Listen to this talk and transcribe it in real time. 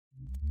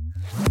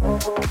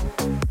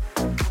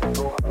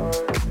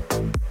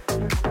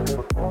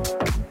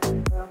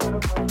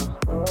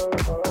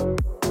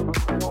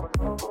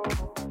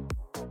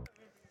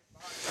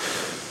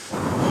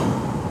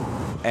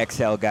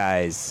Exhale,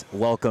 guys.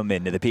 Welcome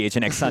into the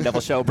PHNX Sun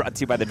Devil Show, brought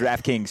to you by the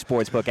DraftKings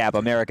Sportsbook app,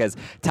 America's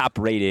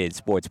top-rated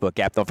sportsbook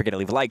app. Don't forget to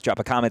leave a like, drop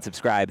a comment,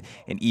 subscribe,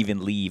 and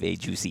even leave a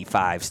juicy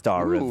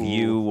 5-star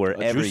review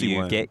wherever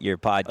you get your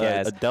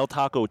podcast. A Del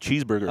Taco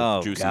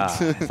cheeseburger juicy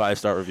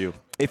 5-star review.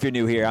 If you're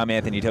new here, I'm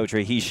Anthony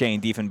Totri. He's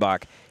Shane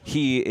Diefenbach.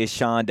 He is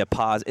Sean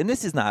DePaz. And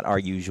this is not our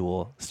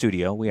usual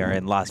studio. We are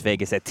in Las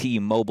Vegas at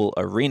T-Mobile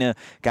Arena,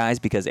 guys,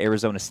 because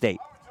Arizona State,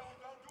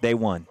 they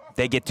won.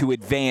 They get to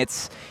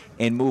advance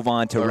and move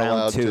on to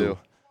round two.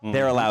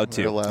 They're allowed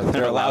to.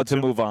 They're allowed to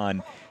move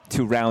on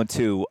to round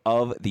two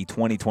of the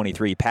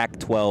 2023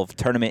 Pac-12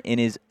 tournament, and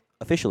is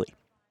officially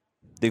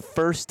the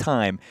first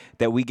time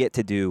that we get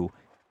to do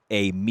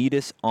a Meet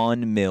Us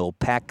on Mill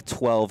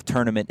Pac-12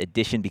 tournament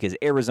edition, because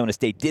Arizona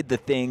State did the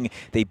thing.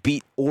 They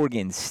beat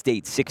Oregon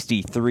State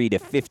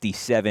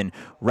 63-57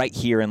 right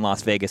here in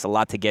Las Vegas. A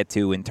lot to get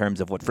to in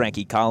terms of what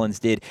Frankie Collins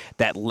did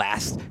that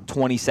last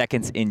 20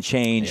 seconds in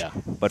change. Yeah.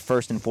 But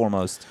first and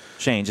foremost,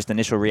 Shane, just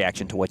initial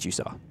reaction to what you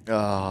saw.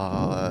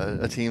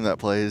 A team that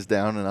plays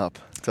down and up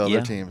to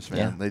other teams, man.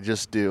 Yeah. They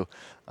just do.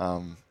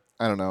 I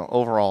don't know.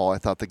 Overall, I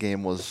thought the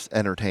game was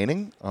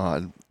entertaining.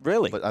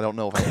 Really? But I don't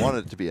know if I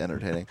wanted it to be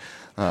entertaining.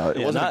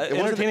 It wasn't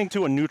entertaining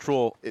to a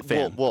neutral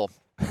fan. Well,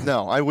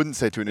 no, I wouldn't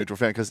say to a neutral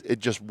fan, because it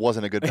just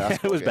wasn't a good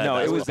basketball It was bad. No,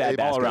 it was bad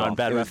all basketball. around.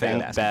 Bad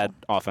reffing, bad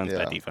offense,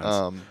 bad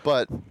defense.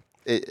 But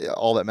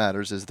all that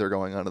matters is they're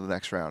going on to the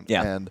next round.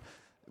 Yeah. And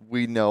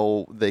we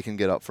know they can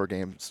get up for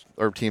games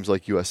or teams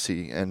like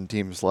USC and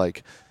teams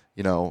like,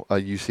 a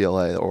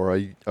UCLA or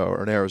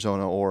an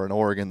Arizona or an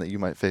Oregon that you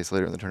might face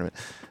later in the tournament.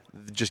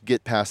 Just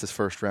get past this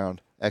first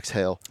round,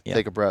 exhale,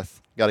 take a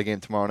breath. Got a game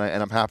tomorrow night,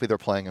 and I'm happy they're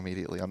playing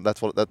immediately.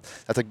 That's one of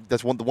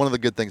the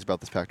good things about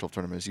this Pac-12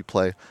 tournament is you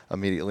play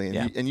immediately,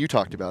 and you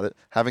talked about it,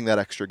 having that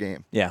extra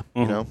game. Yeah,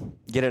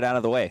 get it out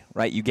of the way,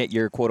 right? You get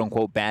your quote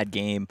unquote bad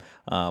game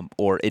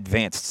or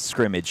advanced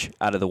scrimmage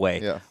out of the way.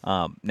 Yeah.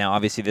 Now,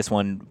 obviously, this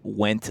one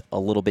went a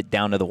little bit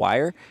down to the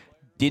wire.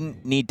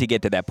 Didn't need to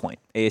get to that point.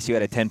 ASU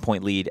had a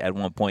 10-point lead at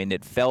one point,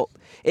 and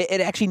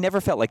it actually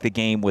never felt like the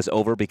game was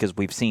over, because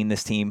we've seen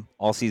this team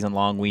all season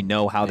long. We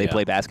know how they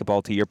play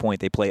basketball. To your point,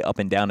 they play up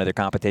and down to their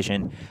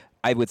competition.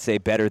 I would say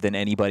better than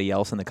anybody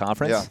else in the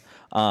conference.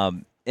 Yeah.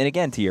 And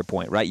again, to your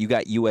point, right? You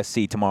got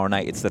USC tomorrow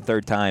night. It's the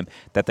third time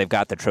that they've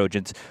got the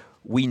Trojans.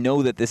 We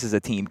know that this is a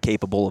team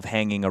capable of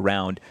hanging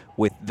around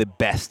with the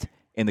best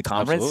in the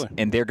conference,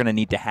 and they're going to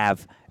need to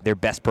have their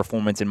best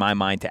performance, in my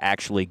mind, to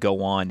actually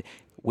go on,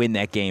 win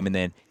that game, and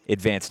then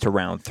advance to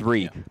round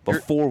three. Yeah.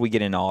 Before we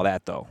get into all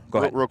that, though, go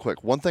ahead. Real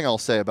quick, one thing I'll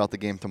say about the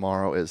game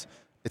tomorrow is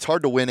it's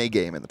hard to win a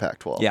game in the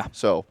Pac-12. Yeah.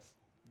 So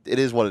it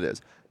is what it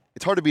is.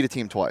 It's hard to beat a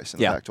team twice in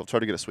the Pac-12. It's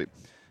hard to get a sweep.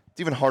 It's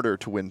even harder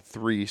to win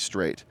 3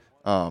 straight.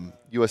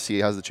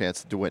 USC has the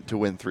chance to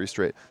win 3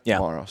 straight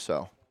tomorrow.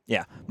 So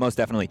yeah, most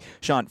definitely.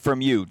 Sean,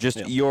 from you,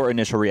 just your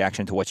initial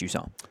reaction to what you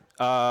saw.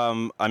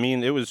 I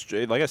mean, it was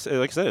like I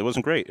said, it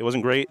wasn't great. It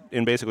wasn't great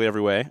in basically every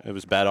way. It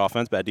was bad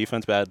offense, bad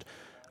defense, bad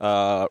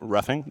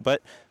roughing,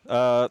 but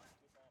the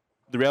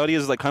reality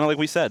is, kind of like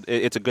we said,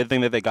 it's a good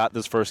thing that they got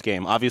this first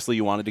game. Obviously,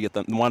 you wanted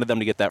them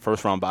to get that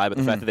first round bye, but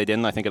the fact that they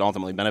didn't, I think it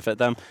ultimately benefited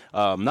them.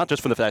 Not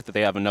just for the fact that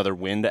they have another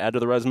win to add to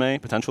the resume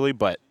potentially,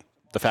 but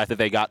the fact that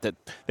they got that.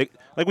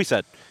 Like we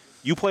said,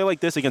 you play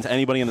like this against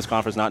anybody in this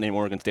conference, not named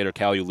Oregon State or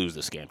Cal, you lose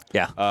this game.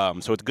 Yeah.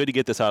 So it's good to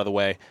get this out of the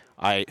way.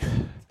 I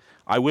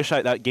wish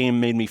that game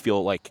made me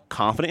feel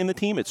confident in the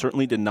team. It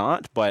certainly did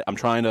not, but I'm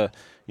trying to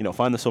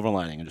find the silver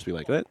lining and just be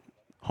like,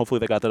 hopefully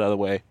they got that out of the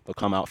way. They'll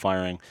come out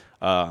firing.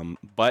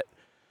 But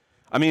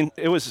I mean,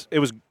 it was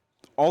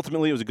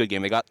ultimately a good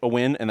game. They got a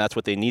win, and that's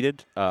what they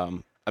needed.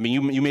 I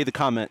mean, you made the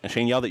comment, and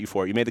Shane yelled at you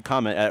for it. You made the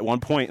comment at one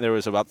point there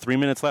was about 3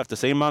 minutes left, the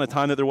same amount of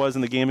time that there was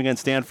in the game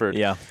against Stanford.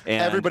 Yeah,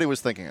 and everybody was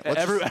thinking it.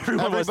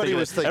 Everyone was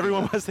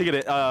thinking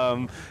it.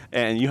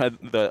 And you had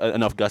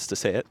enough guts to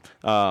say it.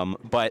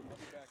 But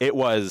it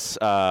was.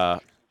 I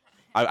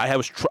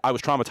was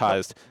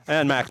traumatized,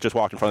 and Max just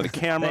walked in front of the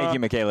camera. Thank you,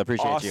 Michaela.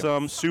 Appreciate you.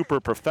 Awesome, super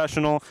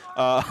professional.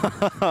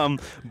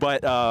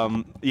 But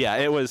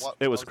it was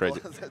crazy.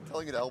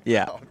 Telling you to help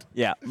out.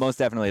 Yeah, most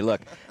definitely.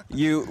 Look,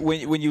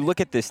 when you look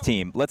at this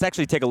team, let's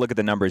actually take a look at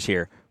the numbers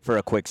here for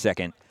a quick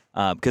second,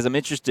 because I'm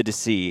interested to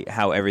see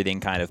how everything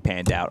kind of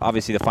panned out.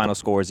 Obviously, the final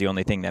score is the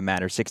only thing that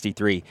matters.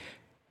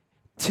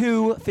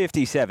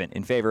 63-57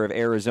 in favor of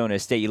Arizona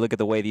State. You look at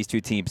the way these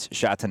two teams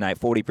shot tonight,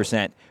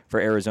 40% for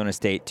Arizona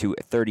State to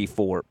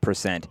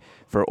 34%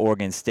 for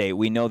Oregon State.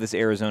 We know this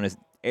Arizona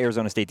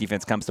State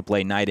defense comes to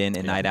play night in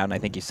and night out, and I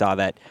think you saw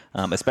that,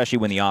 especially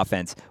when the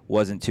offense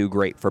wasn't too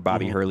great for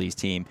Bobby Hurley's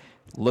team.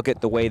 Look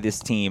at the way this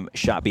team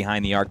shot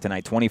behind the arc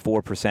tonight,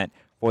 24%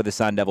 for the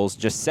Sun Devils,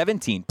 just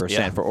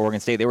 17% for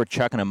Oregon State. They were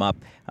chucking them up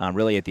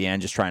really at the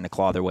end, just trying to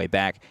claw their way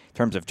back. In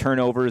terms of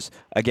turnovers,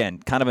 again,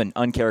 kind of an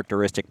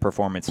uncharacteristic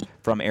performance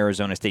from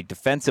Arizona State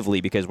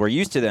defensively because we're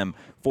used to them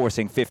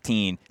forcing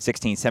 15,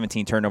 16,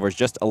 17 turnovers,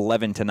 just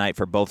 11 tonight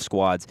for both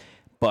squads.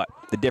 But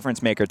the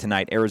difference maker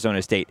tonight,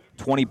 Arizona State,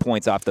 20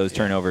 points off those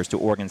turnovers to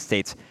Oregon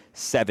State's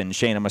 7.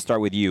 Shane, I'm going to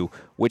start with you.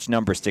 Which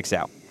number sticks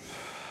out?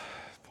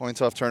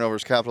 Points off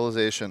turnovers,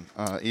 capitalization.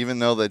 Even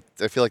though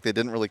I feel like they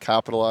didn't really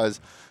capitalize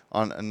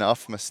on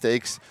enough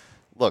mistakes.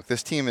 Look,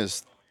 this team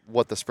is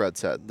what the spread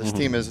said. This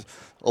team is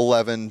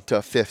 11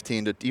 to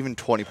 15 to even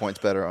 20 points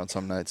better on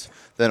some nights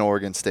than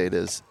Oregon State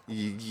is.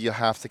 You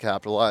have to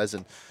capitalize,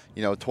 and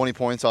 20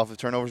 points off of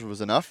turnovers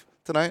was enough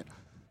tonight,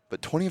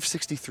 but 20 of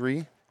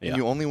 63, and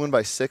you only win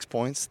by 6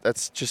 points.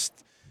 That's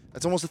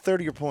almost a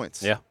third of your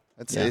points. Yeah,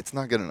 it's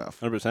not good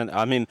enough. 100%.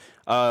 I mean,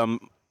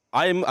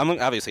 I'm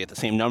obviously at the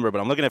same number,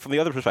 but I'm looking at it from the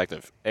other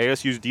perspective.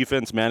 ASU's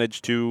defense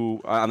managed to,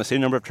 on the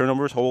same number of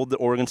turnovers, hold the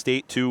Oregon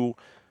State to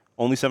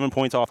only 7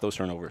 points off those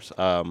turnovers.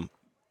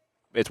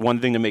 It's one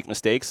thing to make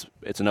mistakes.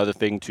 It's another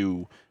thing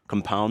to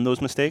compound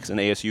those mistakes, and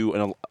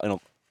ASU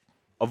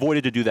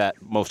avoided to do that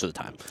most of the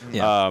time.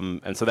 Yeah.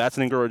 And so that's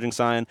an encouraging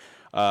sign.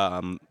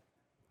 And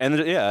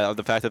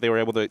the fact that they were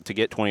able to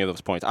get 20 of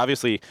those points.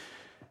 Obviously,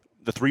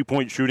 the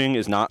three-point shooting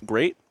is not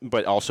great,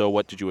 but also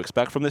what did you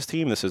expect from this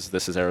team? This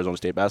is Arizona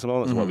State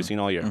basketball. This is what we've seen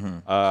all year.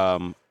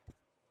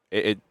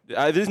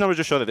 These numbers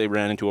just show that they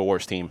ran into a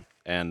worse team,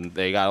 and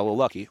they got a little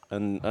lucky,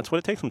 and that's what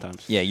it takes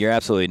sometimes. Yeah, you're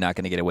absolutely not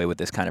going to get away with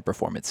this kind of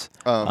performance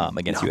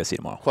against USC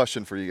tomorrow.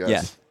 Question for you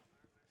guys.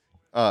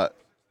 Yeah.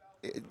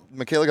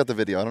 Michaela got the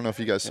video. I don't know if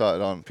you guys saw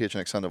it on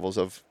PHNX Sun Devils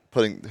of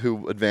putting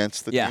who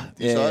advanced the team.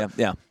 You saw it?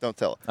 Yeah. Don't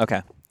tell it.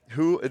 Okay.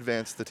 Who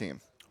advanced the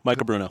team?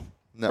 Michael Bruno.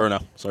 No. Bruno,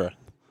 sorry.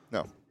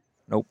 No.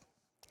 Nope.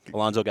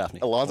 Alonzo Gaffney.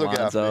 Alonzo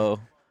Gaffney.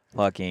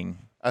 Fucking.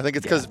 I think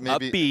it's because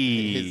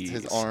maybe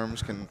his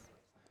arms can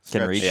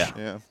reach.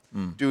 Yeah.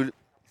 Dude,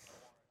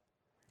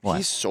 What?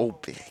 he's so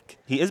big.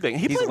 He is big.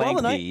 He's played well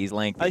tonight. He's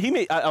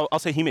lengthy. I'll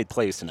say he made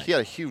plays tonight. He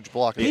had a huge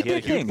block. He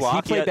did things.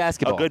 He played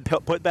basketball. A good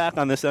put back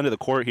on this end of the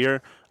court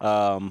here.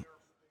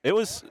 It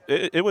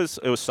was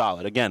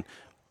solid. Again,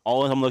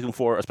 all I'm looking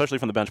for, especially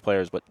from the bench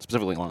players, but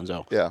specifically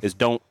Alonzo, is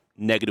don't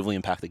negatively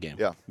impact the game.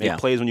 Make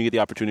plays when you get the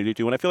opportunity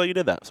to, and I feel like you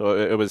did that. So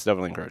it was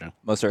definitely encouraging.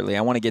 Most certainly.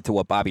 I want to get to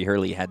what Bobby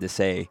Hurley had to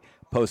say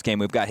post-game.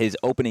 We've got his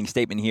opening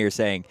statement here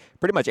saying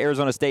pretty much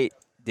Arizona State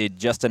did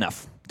just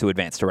enough to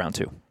advance to round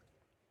 2.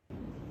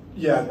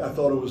 Yeah, I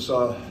thought it was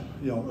a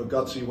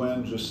gutsy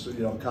win. Just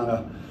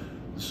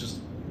this is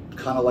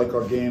kind of like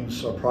our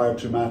games, our prior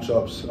 2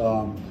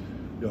 matchups.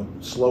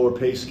 Slower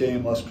pace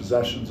game, less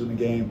possessions in the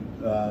game.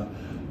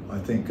 I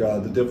think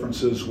the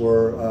differences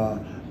were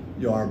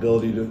our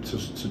ability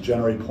to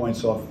generate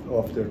points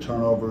off their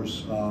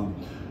turnovers,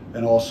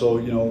 and also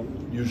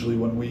usually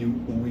when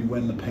we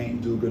win the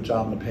paint, do a good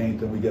job in the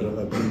paint, then we get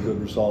a pretty good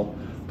result.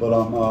 But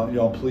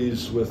I'm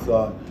pleased with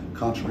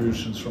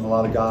contributions from a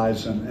lot of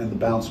guys and the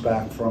bounce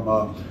back from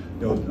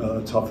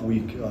a tough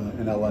week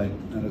in LA.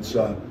 And it's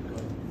go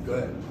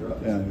ahead.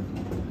 Yeah.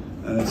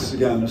 And it's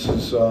this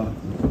is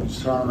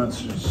these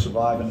tournaments, you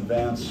survive in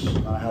advance,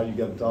 how you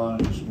get it done,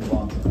 and just move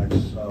on to the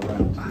next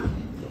round.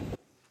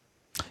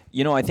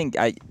 I think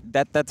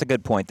that's a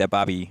good point that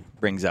Bobby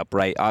brings up,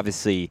 right?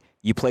 Obviously,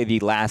 you play the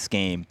last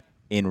game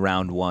in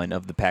round 1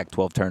 of the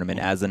Pac-12 tournament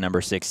as the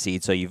number 6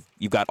 seed, so you've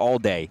got all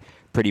day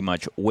pretty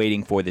much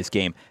waiting for this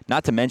game.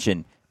 Not to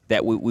mention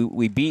that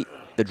we beat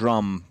the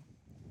drum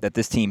that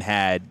this team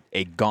had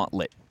a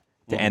gauntlet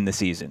to end the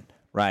season,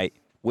 right?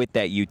 With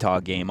that Utah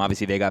game.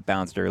 Obviously, they got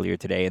bounced earlier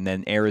today. And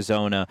then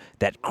Arizona,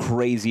 that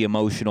crazy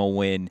emotional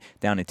win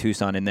down in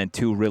Tucson, and then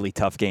 2 really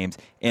tough games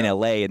in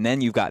L.A. And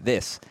then you've got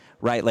this,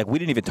 right? Like, we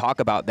didn't even talk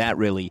about that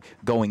really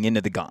going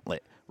into the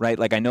gauntlet, right?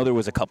 Like, I know there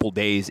was a couple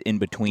days in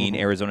between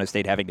Arizona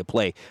State having to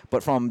play.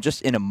 But from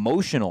just an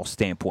emotional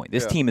standpoint,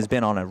 this team has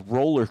been on a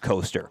roller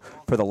coaster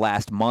for the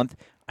last month.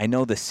 I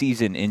know the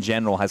season in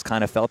general has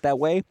kind of felt that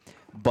way.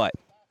 But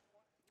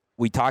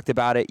we talked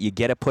about it. You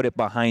get to put it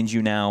behind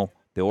you now.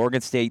 The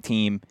Oregon State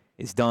team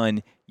is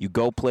done. You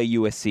go play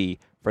USC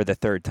for the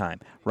 3rd time,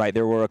 right?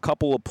 There were a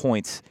couple of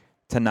points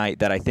tonight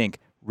that I think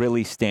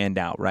really stand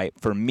out, right?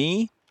 For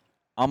me,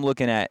 I'm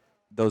looking at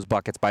those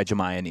buckets by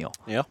Jemiah Neal.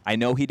 Yeah. I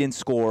know he didn't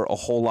score a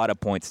whole lot of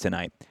points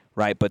tonight,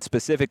 right? But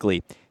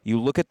specifically, you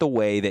look at the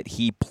way that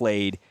he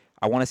played.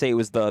 I want to say it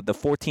was the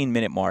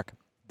 14-minute mark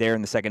there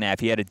in the second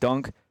half. He had a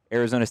dunk.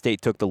 Arizona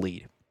State took the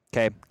lead.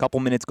 Okay, a couple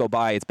minutes go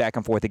by. It's back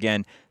and forth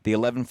again. The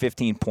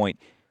 11-15 point.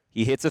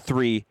 He hits a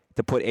 3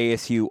 to put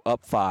ASU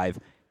up 5.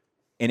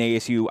 And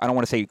ASU, I don't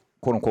want to say,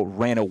 quote-unquote,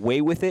 ran away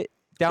with it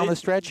down the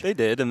stretch. They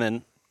did, and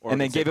then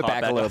gave it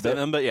back a little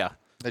bit. But yeah.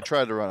 They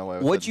tried to run away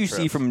with it. What'd you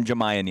see from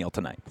Jemiah Neal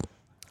tonight?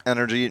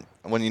 Energy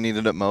when you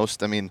needed it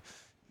most. I mean,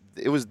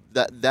 it was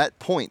that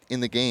point in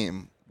the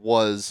game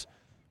was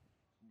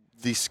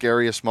the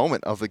scariest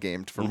moment of the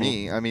game for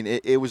me. I mean,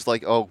 it was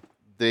like, oh,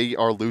 they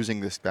are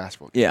losing this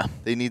basketball game. Yeah.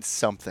 They need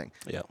something.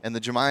 Yeah. And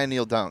the Jemiah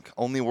Neal dunk,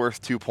 only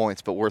worth 2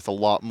 points, but worth a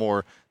lot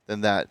more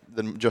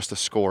than just a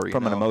score.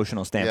 From an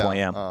emotional standpoint,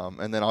 yeah.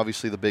 And then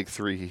obviously the big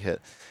three he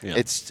hit.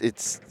 Yeah.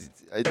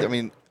 I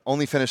mean,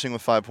 only finishing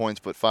with 5 points,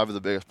 but 5 of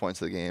the biggest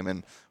points of the game.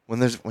 And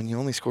when you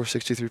only score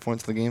 63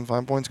 points in the game,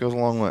 5 points goes a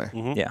long way.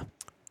 Mm-hmm. Yeah.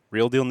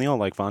 Real deal Neil,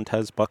 like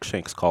Vontez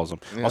Buckshanks calls him.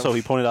 Yeah. Also,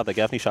 he pointed out that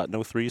Gaffney shot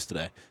no threes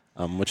today,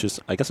 which is,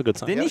 I guess, a good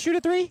sign. Didn't he shoot a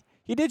 3?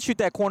 He did shoot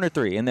that corner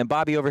 3, and then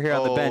Bobby over here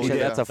on the bench Oh, said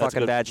yeah. that's a fucking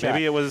good. bad shot.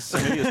 Maybe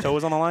his toe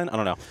was on the line. I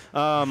don't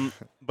know.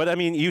 But I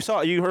mean, you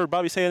heard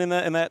Bobby say it in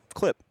that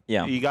clip.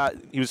 Yeah.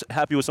 He was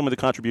happy with some of the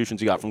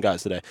contributions he got from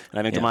guys today, and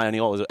I think Yeah. Jemiah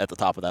Neal was at the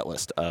top of that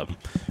list.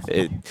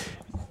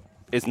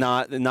 It's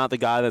not the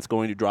guy that's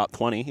going to drop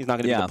 20. He's not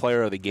going to Yeah. be the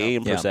player of the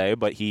game Yeah. per se,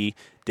 but he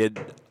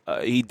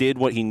did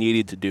what he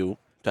needed to do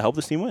to help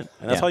this team win,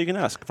 and that's Yeah. all you can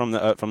ask from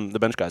the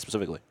bench guys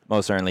specifically.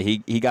 Most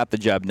certainly. He got the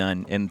job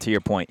done, and to your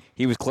point,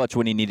 he was clutch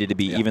when he needed to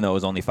be, Yeah. even though it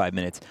was only 5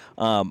 minutes.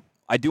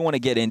 I do want to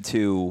get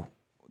into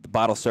the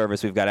bottle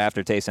service. We've got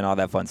aftertaste and all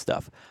that fun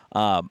stuff.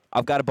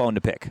 I've got a bone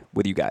to pick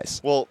with you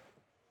guys. Well,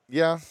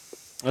 yeah.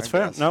 That's I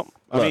fair. guess. No,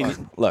 I Look,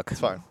 mean, look. It's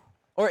fine.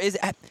 Or is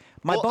it,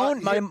 my Well,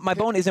 bone? My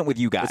bone isn't with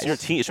you guys. It's your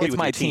team. It should be It's with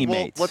my your team. Well,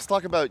 teammates. let's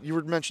talk about you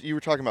were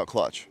talking about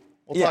clutch.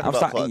 We'll Yeah, talk I'm about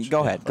sorry. clutch.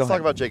 Go ahead. Let's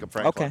talk about Jacob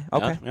Franklin.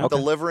 Okay. Yeah, yeah.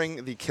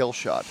 Delivering the kill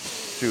shot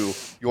to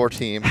your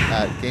team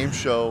at Game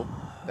Show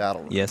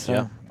Battle Room. Yes,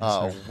 sir.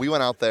 Yeah. We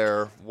went out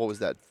there. What was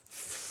that?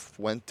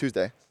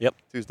 Tuesday. Yep.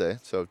 Tuesday.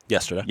 So.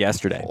 Yesterday.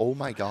 Yesterday. Oh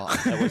my God.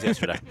 That was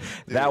yesterday.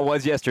 That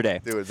was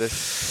yesterday. Dude,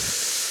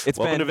 this. It's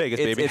Welcome been to Vegas,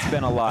 it's- baby. It's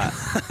been a lot.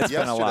 It's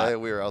been a lot. Yesterday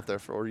we were out there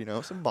for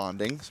some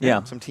bonding.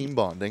 Yeah. Some team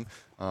bonding.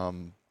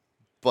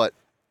 But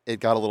it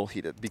got a little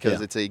heated because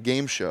Yeah. it's a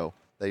game show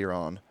that you're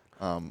on.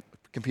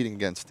 Competing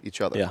against each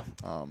other. Yeah.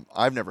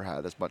 I've never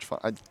had as much fun.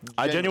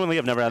 I genuinely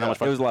have never had that Yeah, much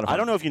fun. it was a lot of fun. I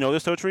don't know if you know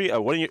this, Totri.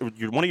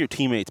 One of your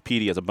teammates,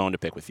 Petey, has a bone to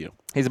pick with you.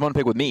 He's a bone to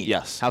pick with me.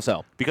 Yes. How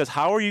so? Because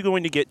how are you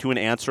going to get to an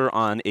answer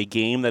on a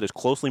game that is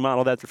closely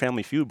modeled after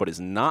Family Feud, but is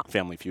not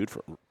Family Feud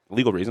for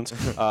legal reasons?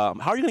 How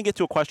are you going to get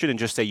to a question and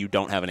just say you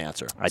don't have an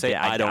answer? Say,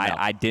 I don't know.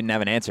 I didn't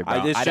have an answer,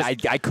 bro. it's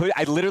just-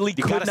 I literally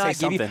You could gotta not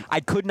say give you. something. I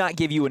could not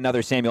give you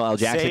another Samuel L.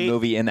 Jackson Say-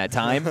 movie in that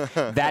time.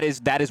 that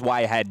is why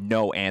I had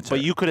no answer.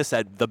 But you could have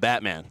said the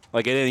Batman.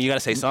 Like, you got to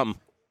say something.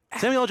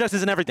 Samuel L.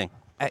 Jackson's in everything.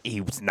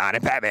 He was not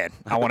in Batman.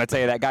 I want to tell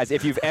you that, guys.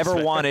 If you've ever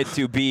wanted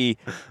to be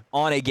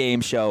on a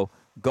game show,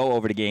 go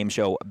over to Game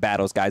Show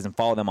Battles, guys, and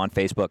follow them on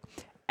Facebook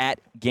at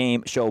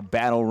Game Show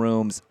Battle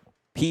Rooms,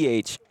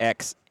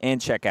 PHX, and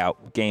check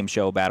out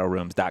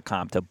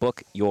GameShowBattleRooms.com to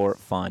book your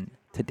fun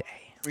today.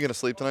 We gonna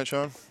sleep tonight,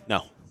 Sean?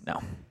 No,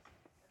 No.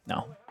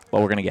 But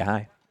we're going to get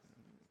high.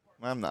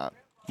 I'm not.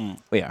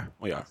 We are.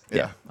 we are.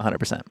 Yeah.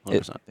 100%.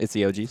 100%. It's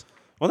the OGs.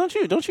 Well, don't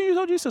you use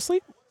OGs to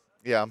sleep?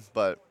 Yeah,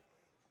 but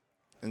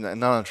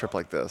not on a trip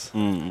like this.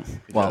 Well,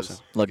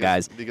 Because- look,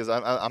 guys. Because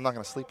I'm not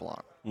gonna sleep a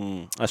lot.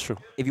 That's true.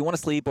 If you want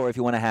to sleep or if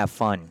you want to have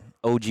fun,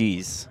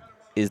 OGs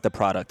is the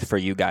product for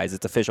you guys.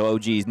 It's official.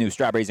 OGs new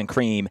strawberries and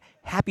cream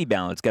Happy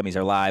Balance gummies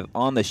are live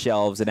on the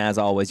shelves, and as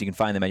always, you can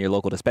find them at your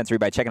local dispensary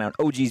by checking out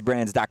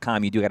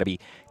ogsbrands.com. You do got to be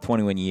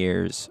 21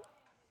 years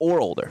or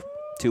older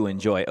to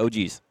enjoy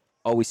OGs.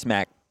 Always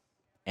smack.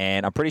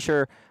 And I'm pretty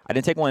sure I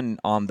didn't take one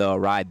on the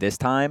ride this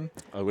time.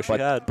 I wish but,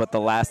 you had. But the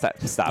last time,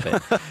 stop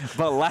it.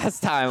 But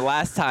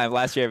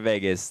last year in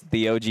Vegas,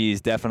 the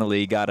OGs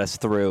definitely got us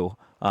through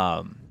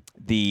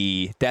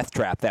the death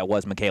trap that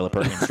was Michaela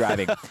Perkins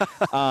driving.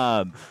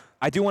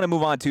 I do want to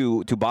move on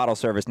to bottle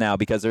service now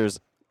because there's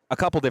a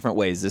couple different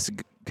ways this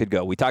could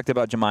go. We talked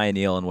about Jemiah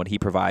Neal and what he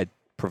provided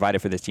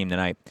for this team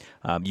tonight.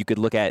 You could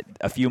look at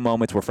a few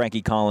moments where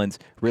Frankie Collins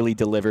really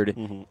delivered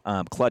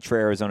clutch for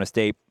Arizona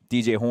State.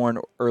 DJ Horn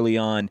early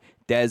on.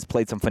 Dez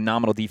played some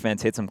phenomenal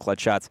defense, hit some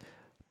clutch shots,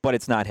 but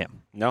it's not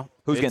him. No.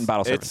 Who's getting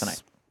bottle service it's-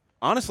 tonight?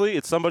 Honestly,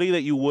 it's somebody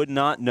that you would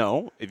not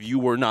know if you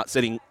were not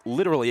sitting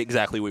literally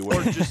exactly where we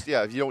were. Or just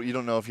if you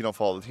don't know if you don't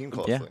follow the team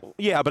closely. Yeah.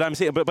 Yeah, but I'm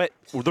saying, but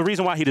the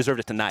reason why he deserved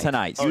it tonight.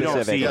 Tonight, you don't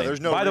specifically. see. Yeah, there's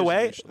no By the reason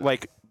way, you should.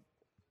 like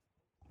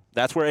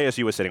that's where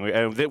ASU was sitting.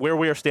 Where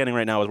we are standing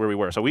right now is where we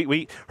were. So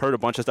we heard a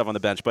bunch of stuff on the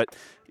bench, but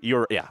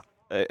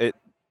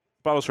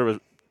bottle service.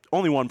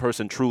 Only one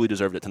person truly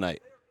deserved it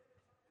tonight.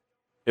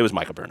 It was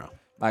Micah Burno.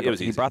 It was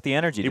He easy. brought the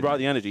energy. He brought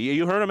the energy.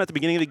 You heard him at the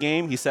beginning of the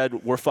game. He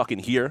said, "We're fucking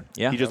here."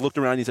 Yeah. He just looked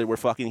around. And he said, "We're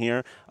fucking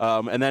here."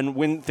 And then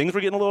when things were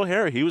getting a little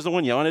hairy, he was the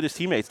one yelling at his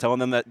teammates, telling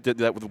them that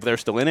they're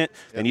still in it.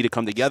 They need to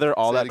come together.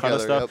 All Stay that kind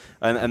of together,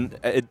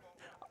 stuff.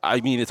 I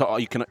mean,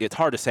 it's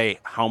hard to say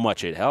how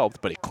much it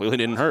helped, but it clearly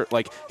didn't hurt.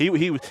 Like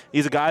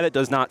he's a guy that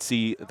does not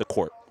see the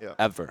court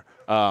ever.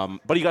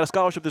 But he got a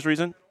scholarship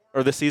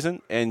this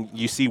season, and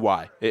you see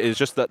why. It's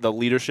just the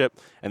leadership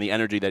and the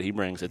energy that he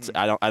brings. It's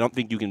I don't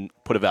think you can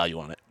put a value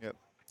on it. Yep.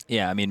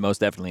 Yeah, I mean,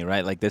 most definitely,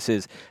 right? Like this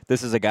is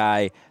a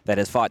guy that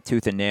has fought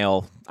tooth and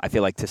nail. I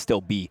feel like to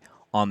still be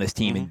on this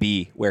team and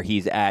be where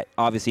he's at.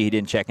 Obviously, he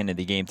didn't check into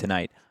the game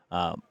tonight,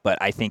 but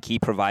I think he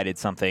provided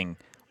something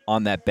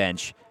on that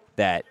bench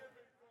that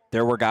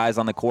there were guys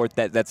on the court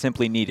that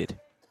simply needed,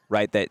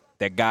 right?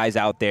 That guys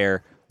out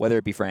there whether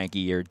it be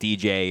Frankie or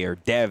DJ or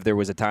Dev, there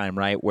was a time,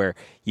 right, where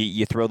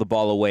you throw the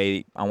ball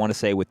away, I want to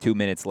say with 2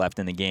 minutes left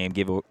in the game,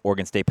 give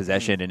Oregon State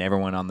possession, and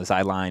everyone on the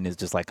sideline is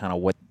just like kind of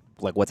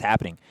what's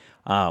happening.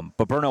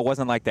 But Bruno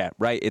wasn't like that,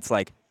 right? It's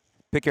like,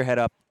 pick your head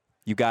up,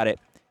 you got it,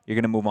 you're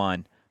going to move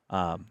on,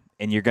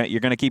 and you're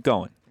gonna keep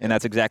going. And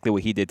that's exactly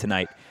what he did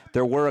tonight.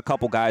 There were a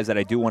couple guys that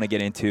I do want to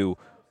get into.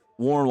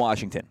 Warren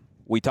Washington.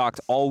 We talked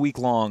all week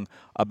long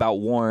about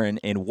Warren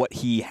and what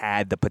he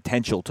had the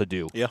potential to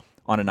do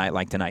on a night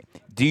like tonight.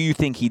 Do you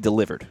think he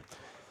delivered?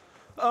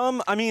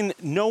 I mean,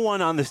 no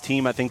one on this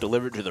team, I think,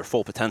 delivered to their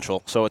full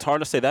potential. So it's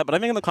hard to say that. But I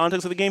think in the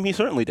context of the game, he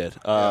certainly did.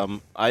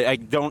 I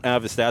don't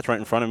have the stats right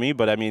in front of me,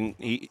 but I mean,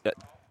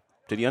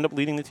 did he end up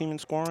leading the team in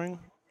scoring?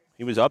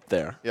 He was up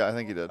there. Yeah, I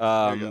think he did.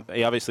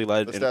 He obviously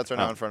led. The stats are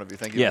now in front of you.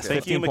 Thank you. Yes,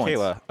 Michaela. Thank you, 15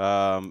 points.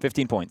 Michaela.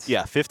 15 points.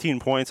 Yeah, 15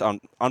 points on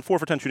 4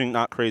 for 10 shooting.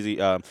 Not crazy.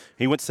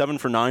 He went 7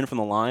 for 9 from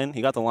the line.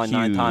 He got the line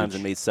Huge. 9 times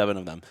and made 7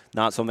 of them.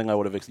 Not something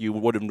you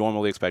would have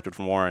normally expected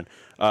from Warren.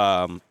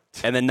 And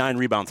then 9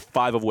 rebounds,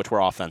 5 of which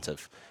were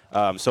offensive.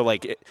 So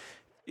again,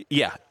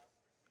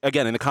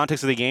 in the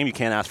context of the game, you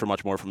can't ask for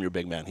much more from your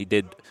big man.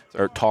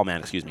 Tall man,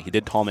 excuse me. He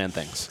did tall man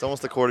things. It's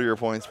almost a quarter of your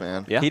points,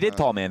 man. Yeah, He did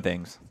tall man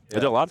things. He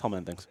did a lot of tall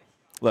man things.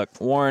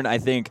 Look, Warren, I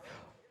think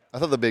I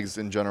thought the bigs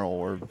in general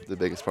were the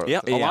biggest part.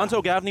 Yeah, of it.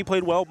 Alonzo Gaffney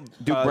played well.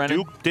 Duke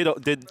Brennan.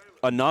 Duke did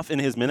enough in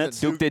his minutes.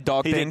 Duke did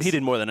dog he things. He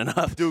did more than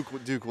enough.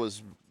 Duke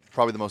was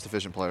probably the most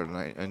efficient player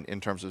tonight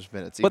in terms of his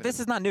minutes. But this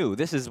is not new.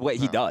 This is what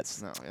he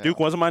does. No, yeah. Duke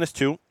was a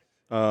 -2.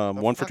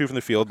 1 for 2 from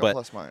the field, Okay, but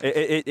plus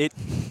minus.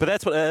 but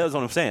that's what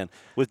I'm saying.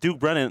 With Duke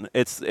Brennan,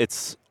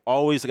 it's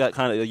always got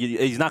kind of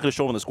he's not going to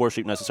show on the score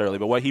sheet necessarily,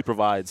 but what he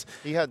provides,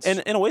 He had and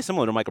in a way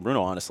similar to Micah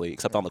Bruno, honestly,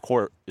 except on the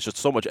court, it's just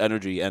so much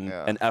energy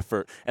and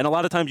effort. And a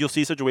lot of times you'll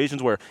see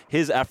situations where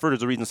his effort is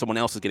the reason someone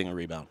else is getting a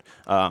rebound.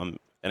 And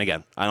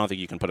again, I don't think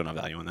you can put enough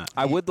value on that.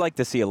 I would like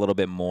to see a little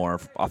bit more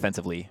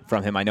offensively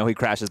from him. I know he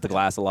crashes the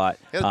glass a lot.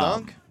 He had a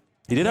dunk.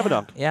 He did have a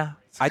dunk. Yeah.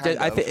 Kind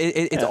of.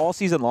 It's all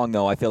season long,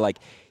 though. I feel like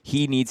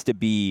he needs to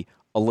be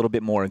a little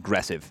bit more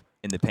aggressive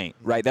in the paint,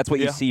 right? That's what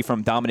you see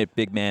from dominant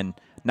big men,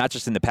 not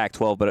just in the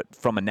Pac-12, but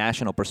from a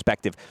national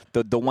perspective.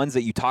 The ones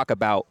that you talk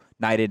about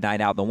night in,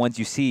 night out, the ones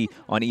you see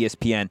on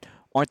ESPN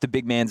aren't the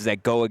big mans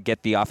that go and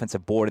get the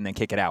offensive board and then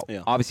kick it out.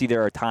 Yeah. Obviously,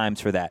 there are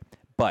times for that.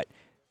 But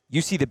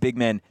you see the big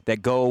men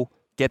that go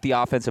get the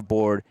offensive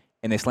board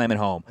and they slam it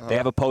home. They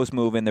have a post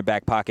move in their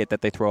back pocket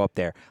that they throw up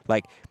there.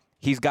 Like,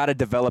 he's got to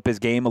develop his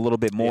game a little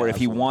bit more if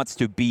he wants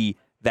to be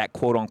that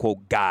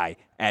quote-unquote guy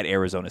at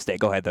Arizona State.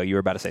 Go ahead, though. You were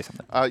about to say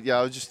something. Yeah,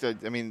 I was just.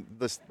 I mean,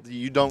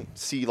 you don't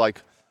see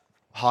like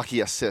hockey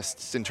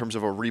assists in terms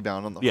of a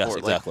rebound on the Yes, court.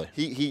 exactly.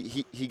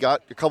 Like, he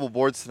got a couple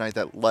boards tonight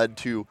that led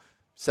to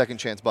second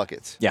chance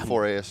buckets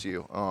for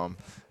ASU.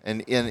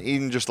 And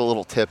even just a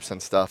little tips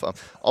and stuff.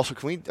 Also,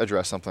 can we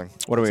address something?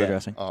 What are we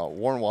addressing?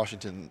 Warren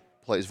Washington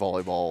plays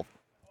volleyball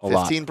A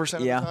lot. 15%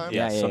 of the time.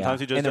 Yeah. Sometimes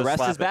he just And the does rest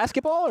slap is it.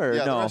 basketball, or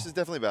Yeah, no? the rest is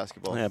definitely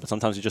basketball. Yeah, but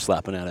sometimes he's just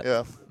slapping at it.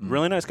 Yeah.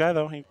 Really nice guy,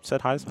 though. He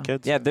said hi to some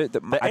kids. Yeah, I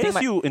think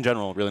ASU in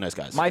general, really nice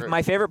guys.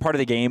 My favorite part of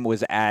the game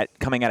was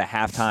coming out of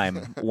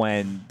halftime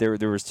when there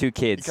was 2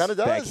 kids He kinda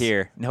does. back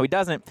here. No, he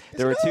doesn't.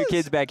 There were 2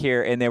 kids back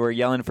here, and they were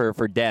yelling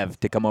for Dev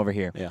to come over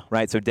here. Yeah.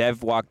 Right. So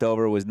Dev walked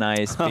over, was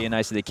nice, being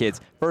nice to the kids.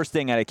 First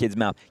thing out of kid's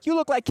mouth, "You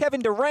look like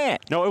Kevin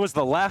Durant." No, it was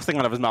the last thing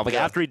out of his mouth. Like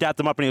after he dapped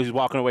him up and he was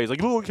walking away, he's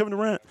like, "Look, Kevin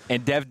Durant."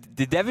 And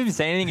did Dev even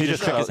say anything? He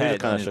just shook his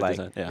head. kinda And was shook his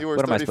like, head, yeah. He wears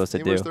What am I 30 supposed to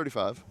he wears do?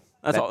 35.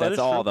 That's all. That's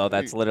all, though.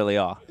 That's literally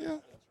all. Yeah.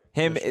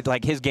 Him,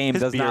 his game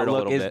His does not beard a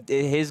look. little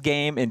His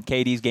game and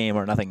Katie's game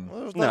are nothing.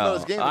 Well, there's nothing about No,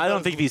 his game. I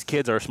don't think these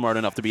kids are smart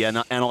enough to be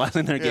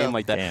analyzing their game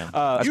like that. Damn.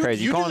 That's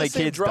crazy. You calling do the the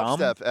same kids drop dumb?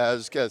 step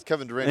as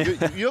Kevin Durant.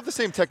 You have the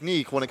same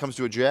technique when it comes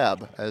to a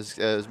jab as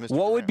Mr. Durant.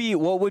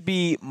 What would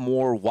be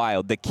more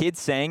wild? The kid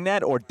saying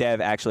that, or Dev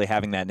actually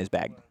having that in his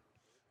bag?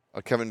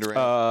 Kevin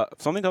Durant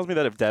Something tells me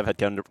that if Dev had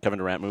Kevin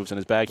Durant moves in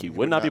his bag, he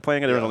would not be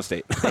playing at Arizona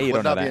State. Hey, you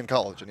would don't know not be that. in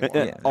college anymore.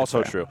 Yeah, that's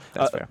also fair. true.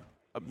 That's fair.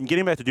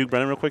 Getting back to Duke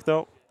Brennan real quick,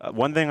 though,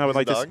 one thing I would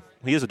He's like a to dog?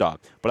 he is a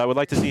dog, but I would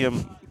like to see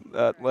him,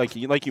 like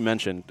you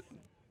mentioned,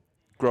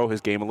 grow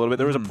his game a little bit.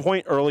 There was a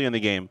point early in the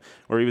game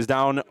where he was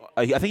down.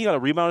 I think he got a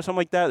rebound or something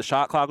like that. The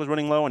shot clock was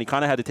running low, and he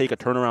kind of had to take a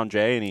turnaround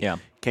J, and he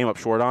came up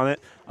short on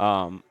it.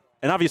 And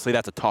obviously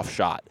that's a tough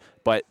shot,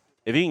 but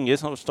if he can get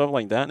some stuff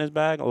like that in his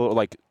bag, a little,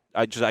 like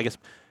I guess.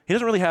 He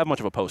doesn't really have much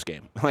of a post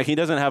game. Like he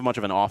doesn't have much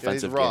of an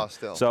offensive raw game.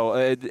 still. So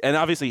and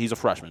obviously he's a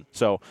freshman,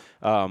 so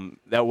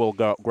that will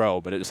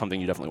grow. But it is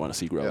something you definitely want to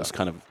see grow. Is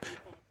kind of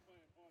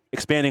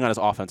expanding on his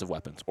offensive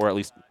weapons, or at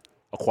least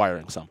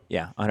acquiring some.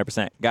 Yeah,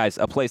 100%. Guys,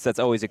 a place that's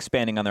always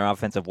expanding on their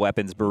offensive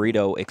weapons,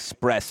 Burrito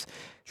Express.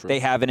 True. They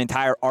have an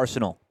entire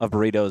arsenal of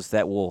burritos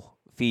that will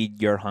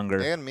feed your hunger.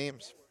 And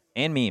memes.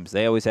 And memes.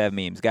 They always have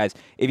memes. Guys,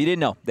 if you didn't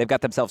know, they've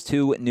got themselves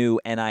 2 new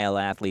NIL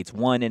athletes.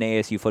 One, an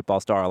ASU football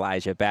star,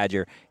 Elijah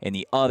Badger, and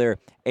the other,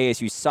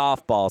 ASU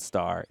softball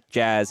star,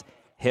 Jazz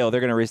Hill. They're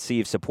going to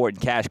receive support in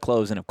cash,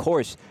 clothes, and, of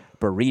course,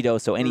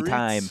 burrito. So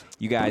anytime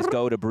you guys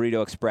go to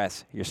Burrito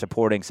Express, you're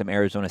supporting some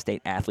Arizona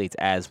State athletes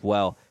as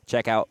well.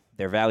 Check out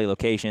their Valley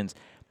locations.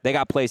 They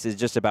got places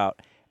just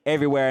about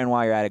everywhere. And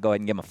while you're at it, go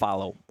ahead and give him a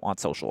follow on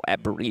social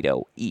at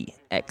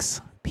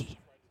BurritoEXP.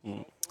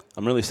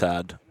 I'm really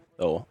sad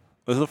though.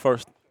 This is the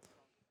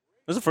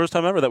first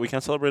time ever that we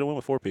can't celebrate a win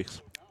with Four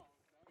Peaks.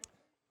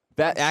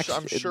 That actually,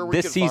 I'm sure we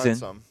this could season. find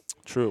some.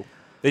 True.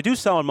 They do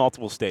sell in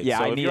multiple states. Yeah,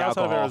 so I if need you're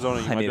outside alcohol. of Arizona,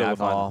 you I might need be able to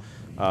find alcohol.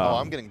 Oh,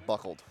 I'm getting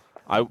buckled.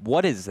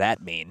 What does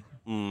that mean?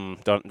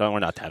 Don't. We're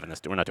not having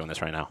this. We're not doing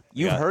this right now.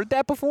 You've heard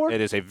that before? It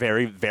is a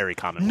very, very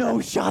common. No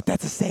word. shot.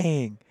 That's a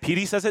saying.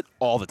 PD says it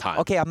all the time.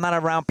 Okay, I'm not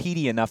around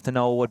PD enough to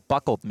know what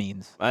buckled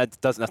means.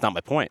 That's not my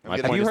point. My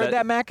getting- Have point you is heard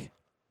that, Mac?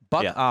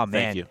 Yeah, Oh man.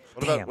 thank you.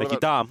 What about- Damn. what Thank you,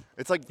 Dom.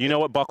 It's like You know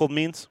what buckled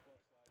means?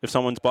 If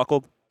someone's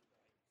buckled?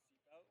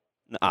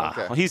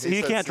 Okay. Well, He he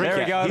said can't drink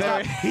There we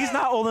yet. go, He's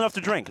not old enough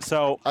to drink.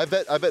 So I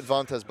bet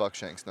Vontez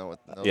Buckshanks knows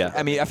Yeah. what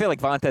I mean, I feel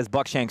like Vontez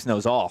Buckshanks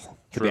knows all.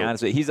 To be True.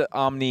 honest with you, he's an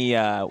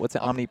what's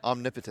it?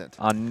 omnipotent.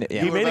 Yeah. He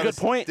You were made a about good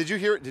to- point. Did you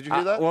hear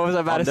that? What was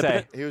I about to say?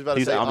 Omnipotent? He was about to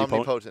He's say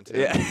omnipotent. omnipotent.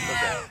 Yeah.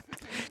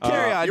 Okay.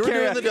 Carry on. You were carry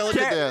doing on. the delicate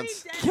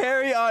dance.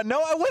 Carry on. No,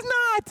 I was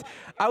not.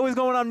 I was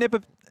going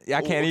omnipotent.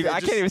 I can't Okay, even. I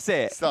just can't even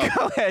say it. stop.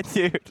 Go ahead,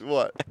 dude.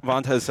 What?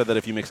 Vontez said that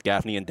if you mix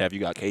Gaffney and Dev, you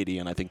got KD,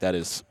 and I think that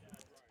is.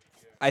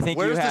 I think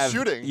Where's you the have.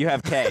 shooting? You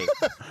have K.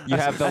 You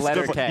have the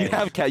letter K. You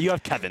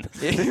have Kevin.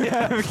 You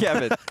have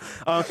Kevin.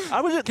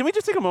 Can we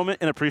just take a moment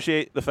and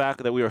appreciate the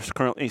fact that we are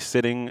currently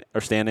sitting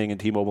or standing in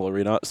T-Mobile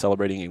Arena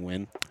celebrating a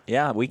win?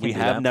 Yeah, we can. We do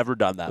have that. never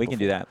done that. We can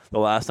do before. that. The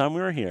last time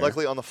we were here.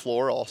 Likely on the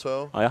floor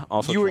also. Oh, yeah.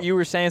 Also. You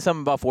were saying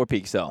something about Four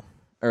Peaks though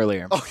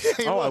earlier. Oh, yeah,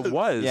 he Oh, I was.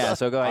 was. Yeah,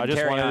 so go ahead I and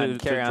just carry wanted on-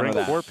 to carry on drink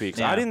with that. Four Peaks.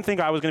 Yeah. I didn't think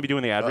I was going to be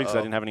doing the ad read because I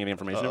Uh-oh. didn't have any of the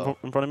information Uh-oh.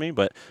 in front of me.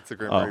 But It's a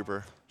Grim Oh.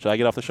 Reaper. should I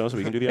get off the show so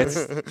we can do the ad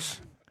read?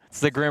 It's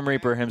the Grim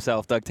Reaper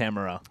himself, Doug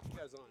Tamaro.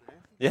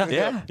 Yeah.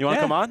 Yeah. You want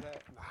to Yeah. come on?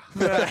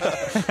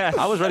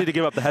 I was ready to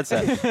give up the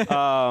headset. He's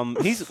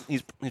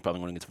probably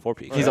going to get some Four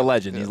Peaks. He's a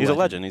legend. He's a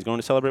legend. He's going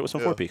to celebrate with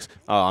some Four Yeah. Peaks.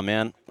 Oh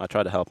man, I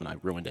tried to help and I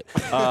ruined it.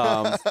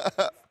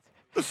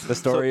 The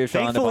story of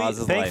Sean DePaz's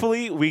life.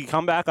 Thankfully, we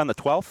come back on the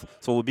 12th,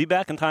 so we'll be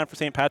back in time for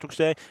St. Patrick's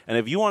Day. And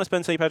if you want to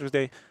spend St. Patrick's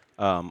Day,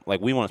 like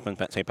we want to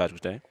spend St.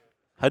 Patrick's Day,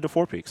 head to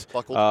Four Peaks.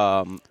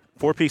 Buckled.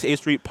 Four Peaks 8th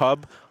Street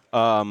Pub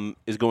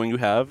is going to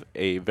have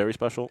a very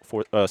special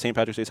St.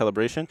 Patrick's Day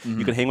celebration.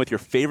 You can hang with your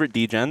favorite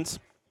DJs.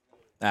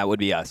 That would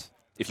be us.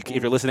 If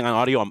you're listening on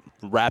audio, I'm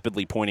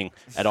rapidly pointing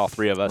at all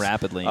three of us.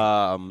 Rapidly.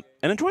 And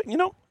enjoy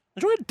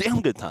a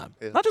damn good time.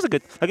 Yeah. Not just a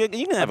good. Like,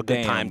 you can have a good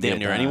damn time good damn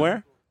near time.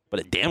 anywhere, but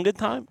a damn good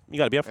time. You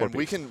got to be at Four And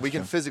Peaks. we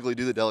can physically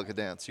do the delicate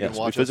dance. You Yes, can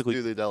we watch us physically-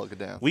 do the delicate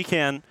dance. We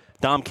can.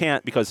 Dom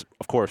can't because,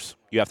 of course,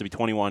 you have to be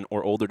 21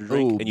 or older to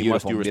drink, Ooh, and you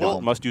must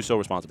beautiful. must do so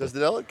responsibly. Does the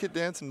delicate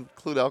dance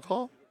include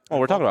alcohol? Oh,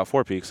 we're talking about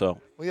Four Peaks,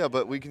 so. Well, yeah,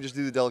 but we can just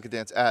do the delicate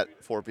dance at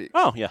Four Peaks.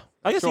 Oh yeah.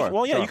 I guess. Sure,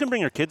 You sure. can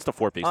bring your kids to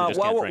Four Peaks. They just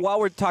while, can't we're, drink. while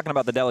we're talking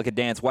about the delicate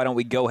dance, why don't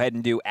we go ahead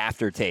and do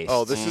aftertaste?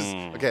 Oh, this is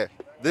okay.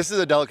 This is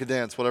a delicate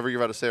dance. Whatever you're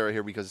about to say right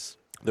here, because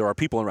There are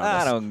people around I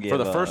us don't give for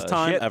the a first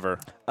time shit. ever.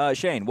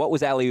 Shane, what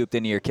was alley-ooped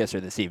into your kisser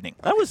this evening?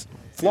 That was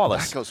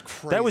flawless. that goes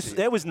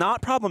That was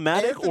not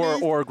problematic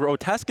Anthony- or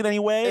grotesque in any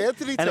way.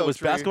 Anthony and it was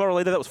Totri- basketball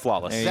related. That was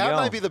flawless. There you that go.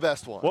 might be the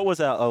best one. What was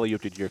that alley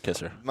oop to your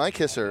kisser? My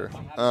kisser?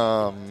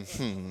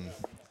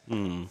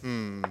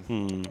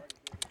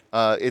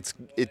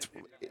 It's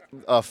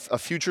a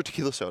future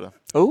tequila soda.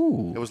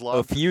 Ooh, It was a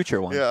love.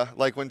 future one. Yeah,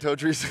 like when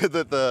Totri said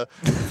that the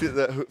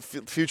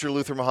future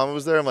Luther Muhammad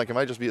was there. I'm like, it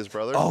might just be his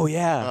brother. Oh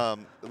yeah.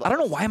 I don't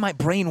know why my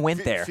brain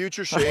went there.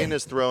 Future Shane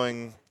is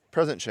throwing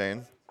present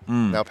Shane,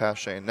 now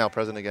past Shane, now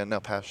present again, now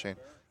past Shane,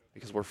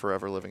 because we're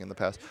forever living in the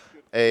past.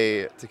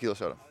 A tequila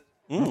soda.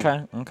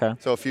 Okay. Okay.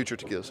 So a future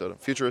tequila soda,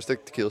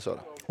 futuristic tequila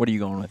soda. What are you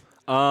going with?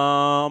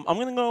 I'm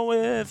gonna go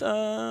with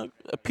a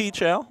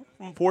peach ale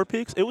from Four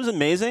Peaks. It was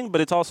amazing, but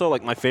it's also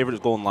like my favorite is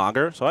Golden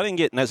Lager, so I didn't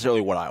get necessarily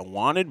what I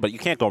wanted, but you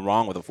can't go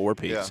wrong with a Four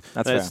Peaks. Yeah. That's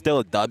And fair. it's still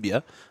a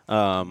W.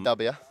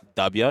 W.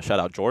 W. Shout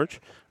out George.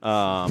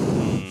 Not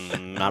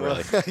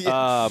really.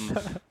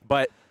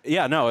 But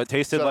yeah, no, it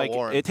tasted Shout out like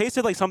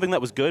Warren. something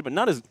that was good, but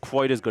not as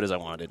quite as good as I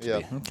wanted it to Yeah.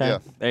 be. Okay. Yeah.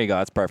 There you go.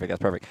 That's perfect.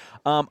 That's perfect.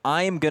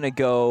 I am gonna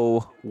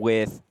go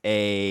with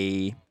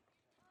a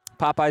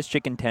Popeyes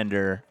chicken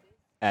tender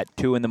at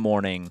 2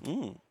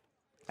 a.m.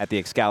 at the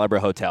Excalibur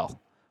Hotel.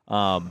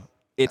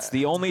 It's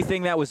the only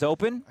thing that was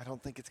open. I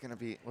don't think it's gonna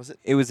be. Was it?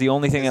 It was the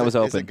only thing that was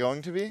Is it open.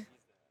 going to be?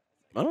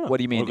 I don't know. What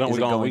do you mean? We're Is it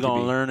going going to to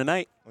be? learn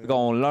tonight. We're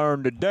gonna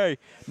learn today.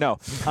 No,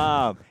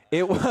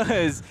 it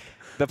was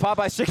the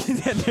Popeyes chicken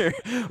tender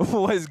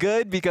was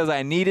good because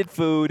I needed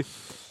food,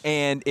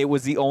 and it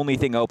was the only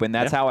thing open.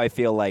 That's Yeah. how I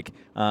feel like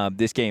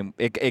this game.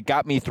 It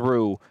got me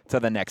through to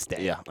the next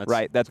day. Yeah,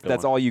 right. that's a good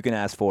That's one. all you can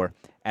ask for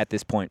at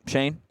this point.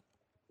 Shane,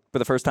 for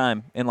the first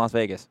time in Las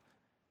Vegas,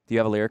 do you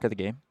have a lyric of the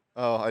game?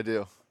 Oh, I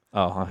do.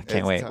 Oh, I can't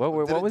It's wait. time.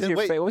 What Did it- was did- your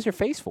wait. what was your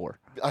face for?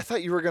 I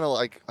thought you were gonna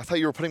I thought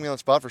you were putting me on the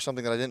spot for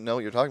something that I didn't know what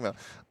you were talking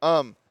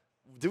about.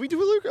 Did we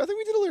do a lyric? I think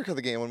we did a lyric of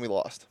the game when we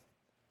lost.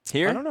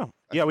 Here? I don't know.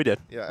 Yeah, we did.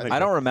 Yeah, think I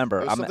so. don't remember.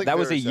 It was something That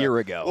was a very sad. year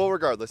ago. Well,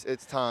 regardless,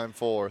 it's time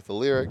for the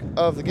lyric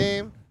of the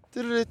game.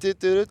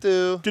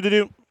 Do-do-do-do-do-do.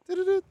 Do-do-do.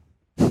 Do-do-do.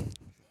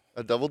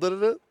 A double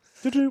do-do-do.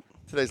 Do-do.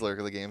 Today's lyric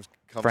of the game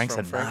comes Frank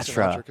from Frank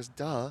Sinatra. Sinatra. Because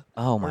duh.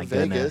 Oh, we're my in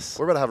Vegas. goodness.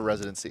 We're about to have a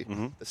residency.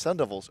 Mhm. The Sun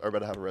Devils are about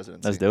to have a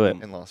residency. Let's do it.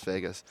 In Las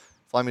Vegas.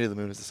 Fly Me to the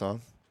Moon is the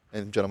song.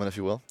 And gentlemen, if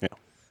you will. Yeah.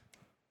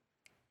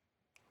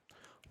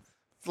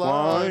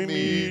 Fly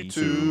me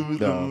to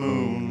the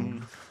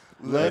moon.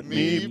 Let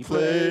me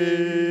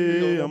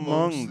play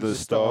among the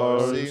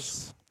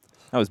stars.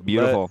 That was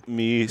beautiful. Let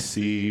me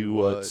see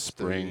what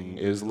spring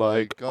is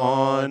like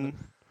on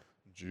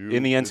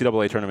in the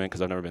NCAA tournament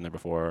because I've never been there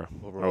before.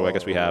 Or I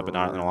guess we have, but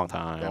not in a long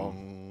time.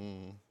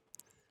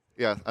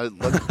 Yeah,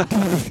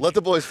 let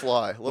the boys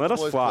fly. Let us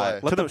boys fly.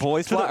 play. Let the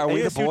boys fly? Are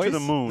we the ASU boys? to the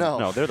moon.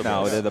 No. They're the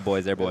No, boys. they're the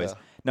boys. They're boys. Yeah.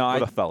 No, We're I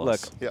the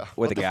fellas. look. Yeah.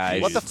 We're the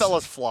guys. Let the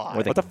fellas fly.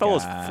 We're the Let the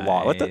fellas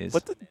fly. Let guys.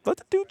 the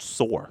dude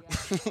soar.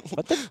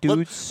 Let the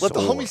dudes Let the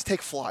soar. homies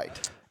take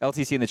flight.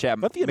 LTC in the chat.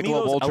 Let the Michelob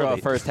amigos Ultra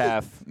elevate. first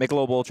half.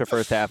 Michelob Ultra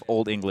first half.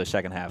 Old English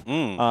second half.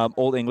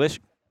 Old English,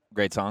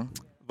 great song.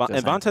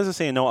 And Vontez is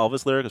saying no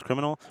Elvis lyric is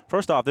criminal.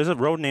 First off, there's a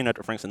road named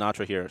after Frank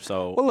Sinatra here,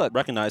 so Well, look,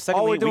 recognize.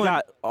 all we're Secondly,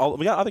 doing-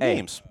 we got other Hey,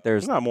 games.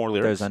 There's not more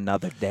lyrics. There's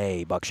another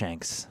day,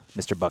 Buckshanks.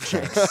 Mr.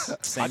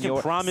 Buckshanks. I can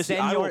promise you,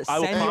 I will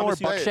Senor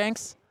promise you-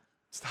 Buckshanks.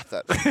 Stop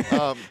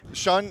that.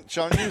 Sean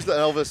used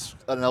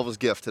an Elvis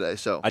gift today,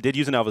 so. I did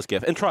use an Elvis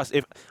gift, and trust,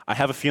 if I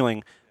have a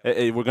feeling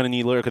we're going to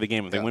need lyric of the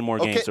game. If they win more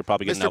games, they're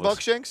probably getting Mr. Elvis.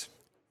 Buckshanks.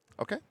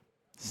 Okay.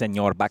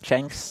 Senor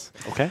Buckshanks.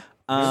 Okay.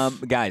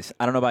 Guys,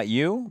 I don't know about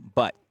you,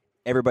 but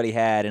everybody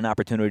had an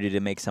opportunity to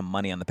make some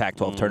money on the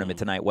Pac-12 tournament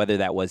tonight, whether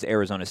that was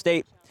Arizona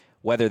State,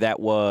 whether that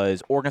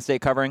was Oregon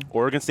State covering.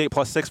 Oregon State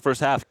 +6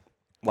 first half.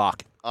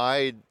 Lock.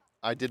 I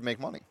did make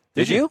money.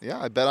 Did you? Yeah,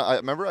 I bet. I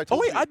remember I Oh,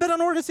 told wait, you. I bet on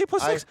Oregon State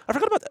 +6. I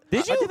forgot about that.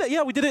 Did you? I did that.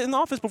 Yeah, we did it in the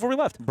office before we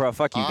left. Bro,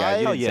 fuck you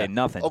guys. You I- didn't say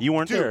nothing. Oh, You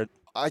weren't dude, there.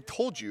 I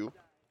told you,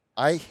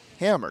 I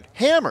hammered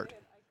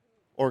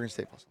Oregon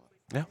State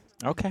 +11.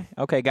 Yeah.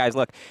 Okay, guys,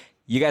 look.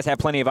 You guys have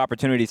plenty of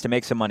opportunities to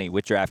make some money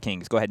with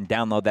DraftKings. Go ahead and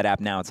download that app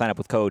now and sign up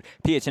with code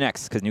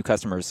PHNX because new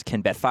customers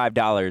can bet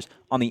 $5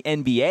 on the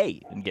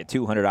NBA and get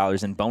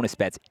 $200 in bonus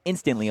bets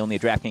instantly. Only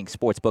at DraftKings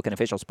Sportsbook, an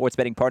official sports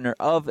betting partner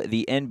of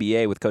the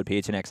NBA with code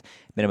PHNX.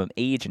 Minimum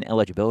age and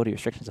eligibility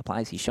restrictions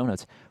apply. See show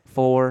notes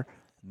for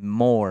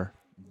more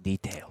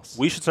details.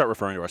 We should start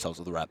referring to ourselves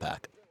as the Rat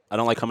Pack. I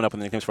don't like coming up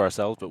with nicknames for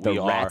ourselves, but The we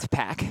Rat are.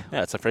 Pack.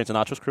 Yeah, it's like Frank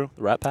Sinatra's crew,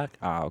 the Rat Pack.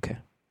 Ah, okay.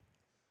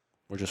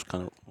 We're just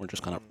kind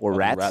of We're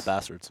rats? rat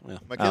bastards. Yeah.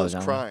 Michaela's no.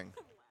 crying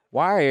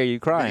Why are you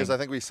crying? because I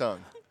think we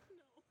sung.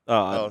 Who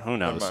never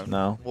knows? mind.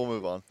 No. We'll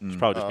move on. It's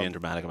probably just being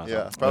dramatic about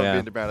Yeah, that. probably Yeah.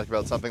 being dramatic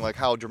about something like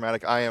how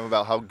dramatic I am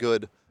about how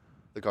good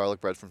the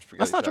garlic bread from Spaghetti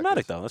That's not Shack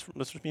dramatic is. though. That's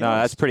just being No, that's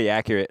honest. pretty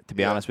accurate, to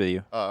be Yeah. honest with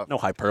you. No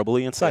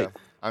hyperbole in sight.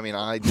 Yeah. I mean,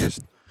 I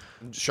just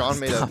Sean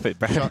made Stop a. it,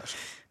 bro.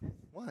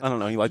 What? I don't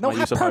know. You like No my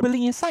use of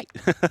hyperbole in sight.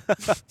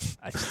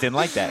 I just didn't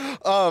like that.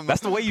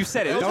 That's the way you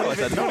said it. Don't Don't even-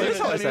 listen. don't Don't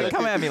even- listen.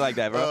 Come at me like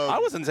that, bro. I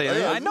wasn't saying Yeah,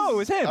 that. I know it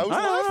was him. I was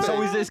laughing.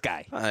 So is this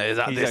guy.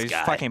 He's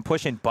fucking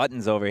pushing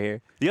buttons over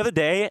here. The other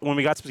day when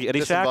we got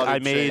Spaghetti Shack, I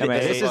Disembodied made shame. I mean,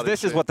 Hey, this Disembodied is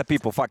shame. what the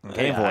people fucking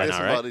came Yeah, for. I know,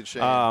 right? Disembodied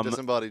Shane.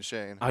 Disembodied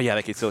Shane. Oh yeah,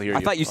 they could still hear you.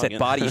 I thought you said Fucking-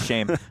 body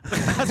shame.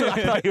 That's what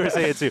I thought you were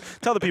saying too.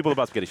 Tell the people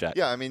about Spaghetti Shack.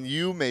 Yeah, I mean,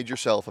 you made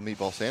yourself a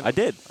meatball sandwich. I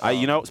did.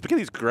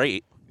 Spaghetti's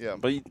great. Yeah.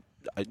 But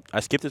I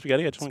skipped the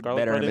spaghetti. I just went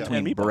garlic Better bread in and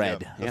between meatball.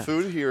 bread. The Yeah.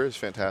 food here is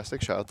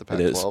fantastic. Shout out to It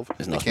is. Pac-12.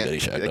 It's They not can't- Spaghetti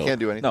Shack, They though. can't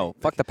do anything. No,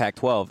 fuck the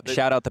Pac-12.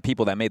 Shout out the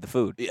people that made the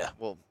food. Yeah.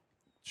 Well,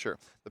 sure.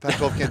 The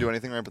Pac-12 can't do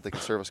anything right, but they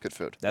can serve us good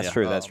food. That's Yeah.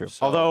 true. That's true.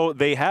 So Although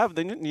they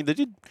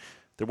did.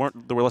 There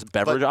were less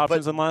beverage but-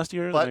 options than last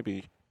year. but-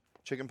 Maybe.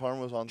 chicken parm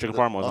was on. Chicken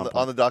the, parm was on, on the,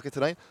 on the docket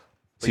tonight.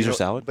 But Caesar you know,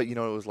 salad? But you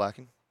know what was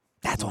lacking?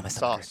 That's what I'm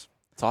Sauce.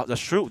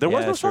 That's true. There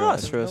was no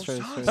sauce. That's true.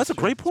 That's a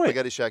great point.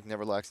 Spaghetti Shack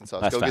never lacks in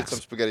sauce. That's Go get facts. some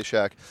Spaghetti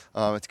Shack.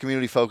 It's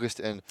community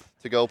focused, and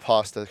to-go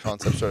pasta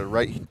concept started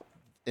right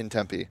in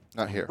Tempe,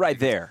 not here. Right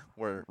there.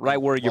 Where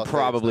Right where you're Las Vegas,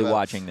 probably Nevada.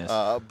 watching this.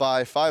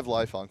 By 5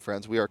 lifelong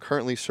friends. We are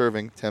currently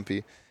serving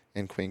Tempe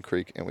and Queen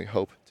Creek, and we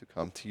hope to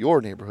come to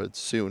your neighborhood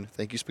soon.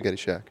 Thank you, Spaghetti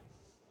Shack.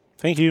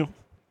 Thank you.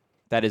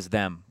 That is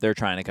them. They're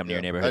trying to come to your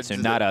Yeah. neighborhood soon,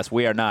 Just- not us.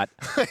 We are not.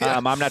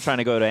 I'm not trying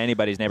to go to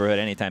anybody's neighborhood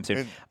anytime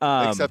soon.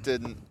 Except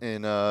in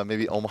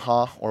maybe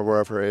Omaha or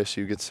wherever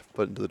ASU gets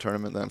put into the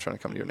tournament, then I'm trying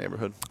to come to your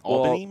neighborhood.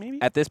 Albany,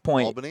 maybe? At this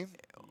point, Albany?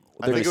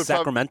 I They're think it would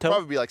Sacramento?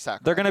 Probably be like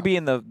Sacramento. they're going to be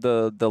in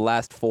the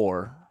last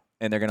four,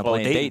 and they're going to Oh, play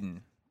in Dayton.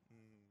 Dayton.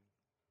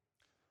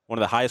 One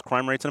of the highest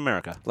crime rates in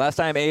America.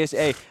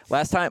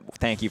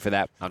 Thank you for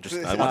that. I'm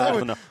just. That I want would-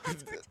 to know.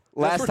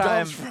 Last where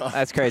time, Dom's from.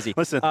 that's crazy.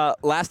 Listen.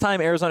 Last time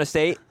Arizona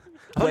State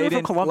thought you were played from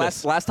in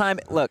Columbus. last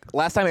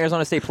time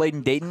Arizona State played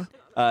in Dayton.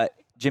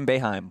 Jim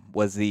Boeheim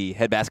was the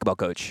head basketball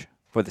coach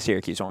for the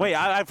Syracuse Orange.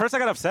 Wait, first I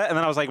got upset, and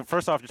then I was like,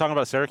 first off, you're talking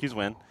about a Syracuse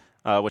win,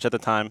 which at the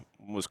time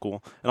was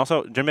cool. And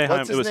also, Jim Boeheim,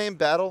 What's it his was name?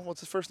 Battle? What's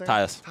his first name?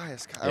 Tyus.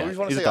 Tyus. Yeah, I always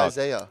want to he's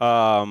say a dog.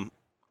 Isaiah.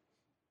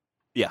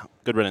 Yeah,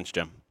 good riddance,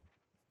 Jim.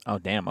 Oh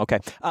damn. Okay.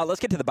 Let's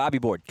get to the Bobby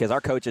board because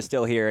our coach is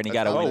still here and he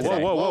got a Whoa, win whoa,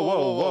 today.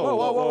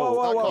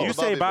 whoa. You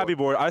say Bobby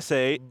board, I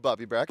say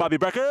Bobby Brackett. Bobby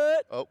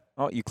Brackett. Oh,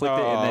 Oh, you clicked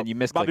it and then you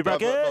missed Bobby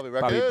Brackett.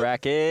 Bobby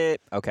Brackett.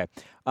 Okay.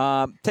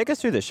 Take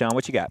us through this, Sean.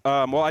 What you got?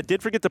 Well, I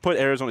did forget to put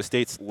Arizona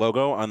State's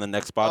logo on the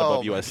next spot Oh,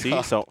 above my USC,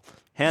 God. so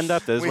Hand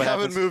up. This is We what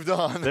haven't happens. moved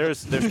on.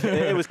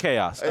 It was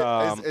chaos.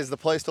 Is the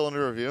play still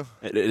under review?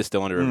 It is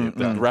still under review.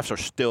 The refs are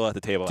still at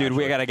the table. Dude,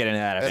 we actually. got to get into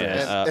that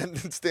after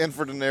this. And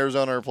Stanford and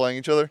Arizona are playing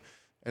each other,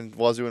 and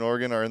Wazoo and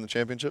Oregon are in the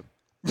championship.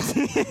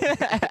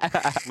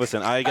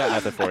 Listen, I got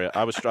nothing for you.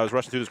 I was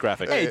rushing through this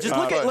graphic. Hey, just It's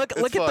look fine. at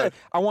It's the. fine.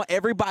 I want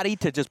everybody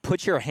to just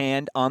put your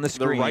hand on the the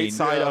screen. right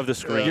side Yeah. of the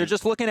screen. You're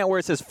just looking at where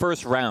it says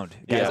first round,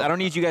 guys. Yeah. I don't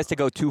need you guys to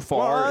go too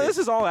far. Well, this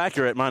is all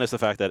accurate, minus the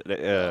fact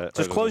that.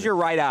 just close your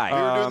right eye. We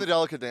were doing the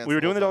delicate dance. We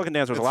were doing the whole delicate time.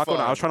 dance. There was a It's lot going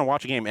on. I fine. was trying to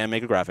watch a game and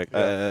make a graphic.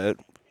 Yeah.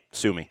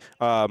 Sue me.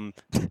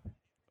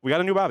 We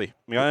got a new Bobby.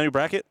 We got a new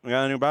bracket. We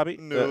got a new Bobby.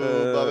 New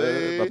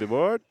Bobby. Bobby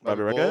board.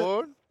 Bobby record.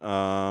 Board.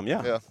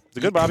 Yeah. Yeah. It's a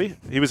good Bobby.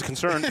 He was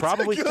concerned.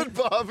 Probably. Good,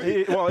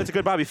 Bobby. Well, it's a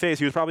good Bobby face.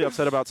 He was probably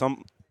upset about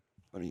some.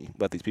 Let me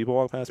let these people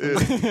walk past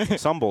me.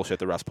 Some bullshit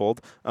the refs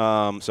pulled.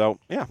 So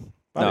yeah.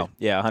 Bobby. No,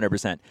 yeah,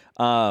 100%.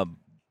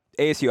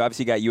 ASU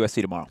obviously got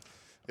USC tomorrow.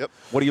 Yep.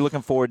 What are you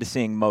looking forward to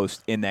seeing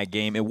most in that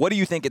game, and what do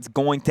you think it's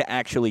going to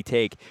actually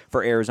take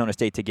for Arizona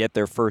State to get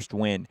their first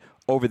win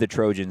over the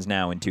Trojans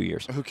now in 2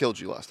 years? Who killed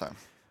you last time?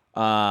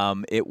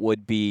 It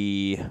would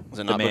be Was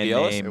it the not man Boogie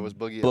Ellis? named It was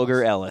Boogie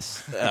Booger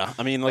Ellis. Yeah.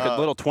 I mean, like a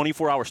little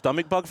 24-hour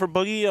stomach bug for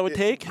Boogie. I would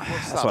take.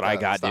 That's what I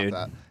got, dude.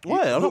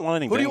 What? I don't want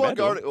anything Who do you want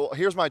bad to guard? Well,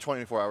 here's my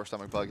 24-hour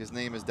stomach bug. His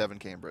name is Devin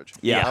Cambridge.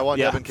 Yeah. I want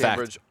Yeah, Devin fact.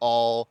 Cambridge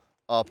all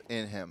up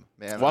in him,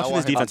 man. Watching I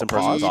want his defense him in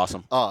person was beat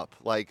awesome. Up,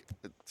 like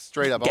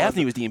straight up. I Gaffney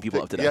want- was D'ing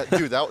people up today. Yeah,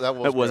 dude, that was That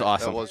was great.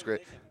 awesome. That was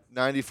great.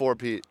 94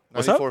 feet.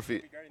 What's up? 94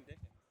 feet.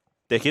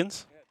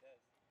 Dickens?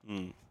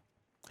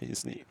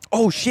 He's neat.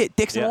 Oh, shit,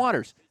 Dixon Yeah.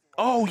 Waters.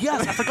 Oh,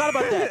 yes. I forgot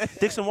about that.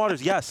 Dixon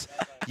Waters, yes.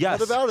 Yes.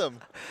 What about him?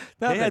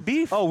 They had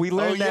beef. Oh, we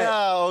learned that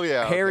Oh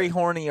yeah. Harry okay.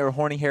 Horny or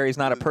Horny Harry is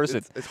not a person.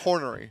 It's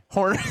Hornery.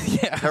 Horny,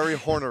 yeah. Harry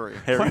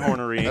Hornery. Harry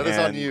Hornery That is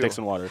on and you.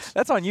 Dixon Waters.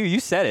 That's on you. You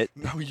said it.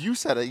 No, you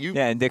said it. You.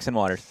 Yeah, and Dixon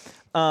Waters.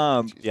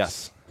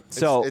 Yes.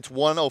 So it's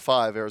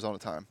 1:05 Arizona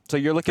time. So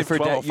you're looking It's for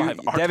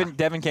 12:05 our time.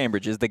 Devin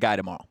Cambridge is the guy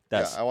tomorrow.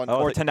 Yes. Yeah, I want.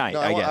 Or tonight, No,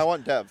 I guess. I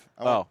want Dev.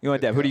 Oh. You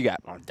want Dev? Who do you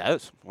got?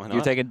 Dez. Why not?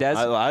 You're taking Dez?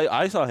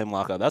 I saw him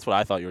lock up. That's what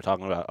I thought you were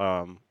talking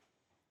about.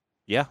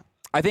 Yeah.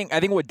 I think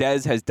what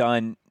Dez has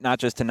done, not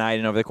just tonight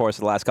and over the course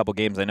of the last couple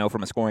games, I know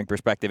from a scoring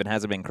perspective it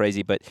hasn't been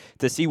crazy, but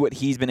to see what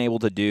he's been able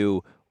to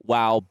do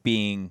while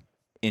being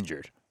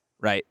injured,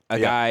 right? A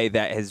Yeah. guy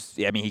that has,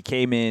 I mean, he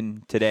came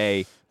in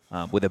today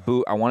with a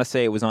boot. I want to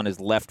say it was on his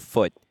left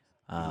foot,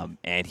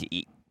 and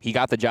he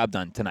got the job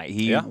done tonight.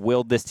 He Yeah.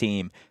 willed this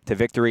team to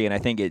victory, and I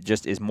think it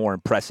just is more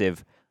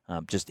impressive,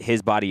 just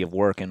his body of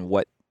work and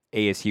what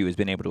ASU has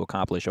been able to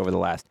accomplish over the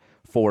last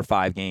 4 or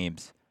 5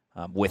 games.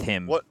 With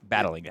him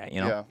battling that,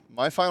 you know? Yeah.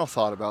 My final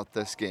thought about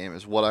this game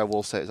is what I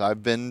will say is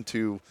I've been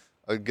to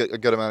a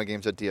good amount of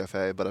games at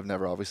DFA, but I've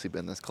never obviously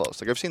been this close.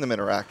 Like I've seen them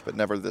interact, but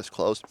never this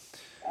close.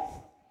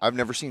 I've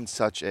never seen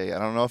such a. I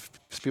don't know if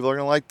people are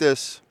gonna like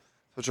this.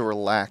 Such a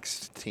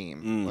relaxed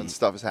team when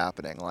stuff is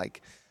happening.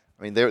 Like,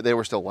 I mean, they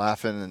were still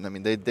laughing, and I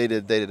mean they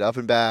did up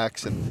and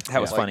backs, and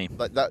That was like, funny.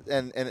 Like that,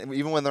 and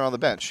even when they're on the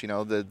bench, you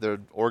know, the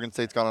Oregon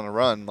State's gone on a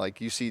run.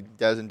 Like you see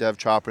Dez and Dev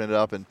chopping it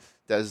up, and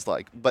Dez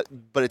like, but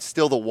it's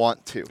still the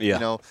want to. Yeah. You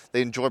know,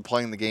 they enjoy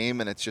playing the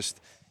game, and it's just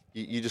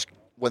you just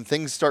when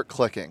things start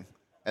clicking,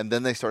 and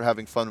then they start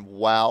having fun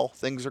while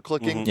things are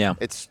clicking. Yeah.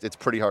 It's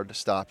pretty hard to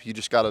stop. You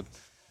just gotta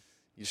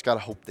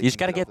hope. You just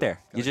got to get there.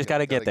 You just got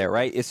to get there,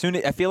 right? As soon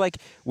as I feel like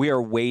we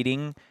are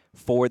waiting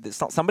for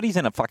this. Somebody's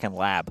in a fucking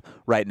lab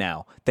right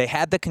now. They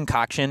had the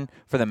concoction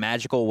for the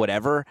magical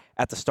whatever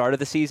at the start of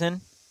the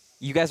season.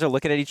 You guys are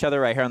looking at each other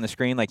right here on the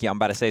screen like, yeah, I'm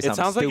about to say It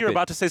something sounds like you're stupid.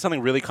 about to say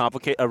something really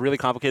complicated, a really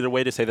complicated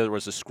way to say that there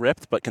was a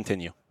script, but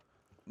continue.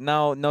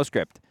 No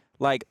script.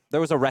 Like, there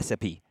was a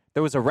recipe.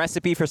 There was a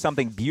recipe for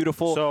something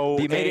beautiful. So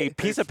They made a it-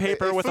 piece of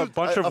paper a with a food-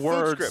 bunch a of food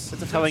words script. It's a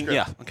food telling.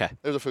 script. Yeah. Okay.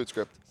 There's a food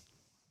script.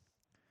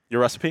 Your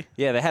recipe?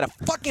 Yeah, they had a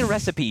fucking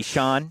recipe,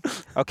 Sean.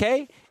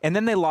 Okay? And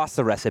then they lost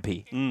the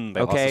recipe. They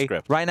lost okay? the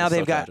script. Right now That's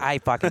they've so got tragic.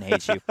 I fucking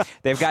hate you.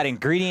 They've got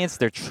ingredients.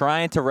 They're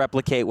trying to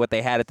replicate what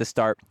they had at the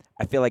start.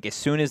 I feel like as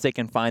soon as they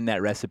can find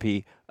that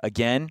recipe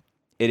again,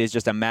 it is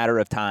just a matter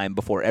of time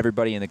before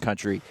everybody in the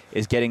country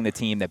is getting the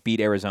team that beat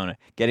Arizona,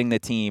 getting the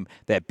team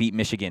that beat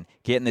Michigan,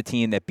 getting the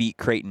team that beat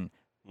Creighton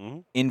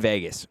in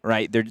Vegas,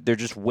 right? They're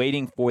just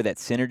waiting for that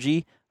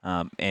synergy,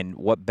 and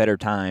what better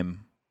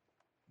time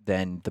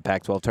than the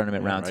Pac-12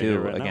 tournament Yeah, round right 2 here,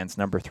 right now. against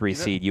number 3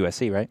 seed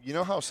USC, right? You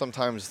know how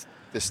sometimes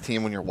this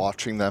team, when you're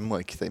watching them,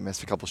 like they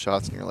miss a couple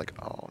shots, and you're like,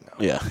 oh no.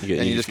 Yeah.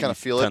 And you just kind of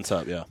feel it. tense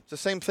up. Yeah. It's the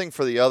same thing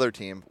for the other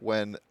team.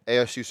 When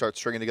ASU starts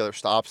stringing together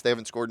stops, they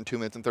haven't scored in 2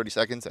 minutes and 30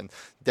 seconds, and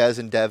Dez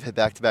and Dev hit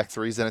back-to-back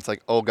threes, then it's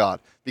like, oh, God.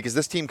 Because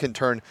this team can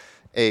turn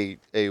a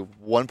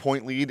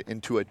 1-point lead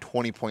into a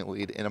 20-point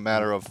lead in a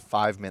matter of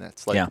 5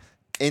 minutes. Like, Yeah.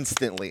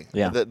 instantly.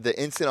 Yeah. The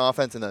instant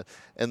offense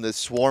and the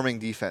swarming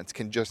defense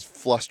can just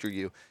fluster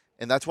you.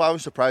 And that's why I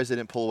was surprised they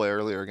didn't pull away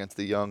earlier against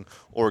the young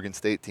Oregon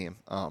State team.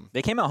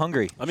 They came out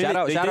hungry. I mean,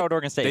 shout they out did-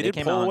 Oregon State. They did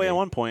came pull out away at hungry.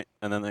 one point,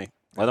 and then they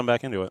let them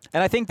back into it.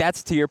 And I think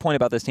that's to your point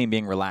about this team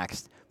being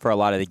relaxed for a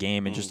lot of the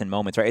game and just in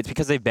moments, right? It's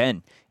because they've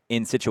been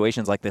in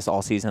situations like this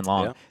all season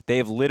long. Yeah. They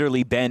have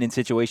literally been in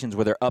situations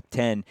where they're up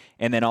 10,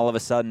 and then all of a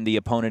sudden the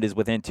opponent is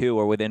within 2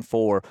 or within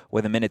 4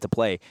 with a minute to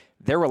play.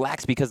 They're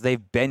relaxed because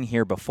they've been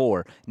here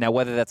before. Now,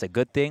 whether that's a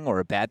good thing or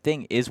a bad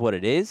thing is what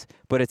it is,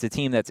 but it's a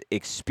team that's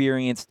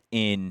experienced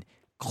in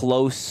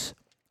close,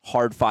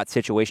 hard-fought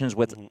situations,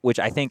 which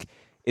I think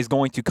is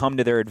going to come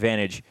to their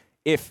advantage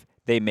if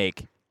they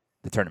make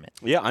the tournament.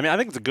 Yeah, I mean, I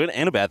think it's a good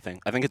and a bad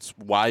thing. I think it's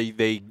why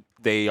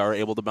they are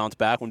able to bounce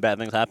back when bad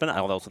things happen. I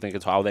also think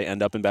it's how they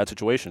end up in bad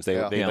situations.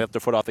 They lift their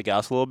foot off the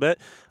gas a little bit.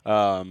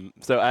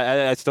 So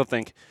I still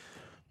think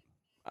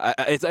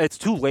it's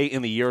too late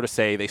in the year to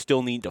say they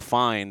still need to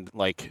find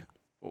like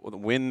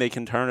when they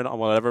can turn it on,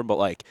 whatever. But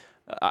like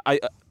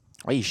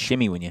Why you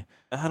shimmy when you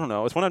I don't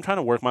know. It's when I'm trying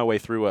to work my way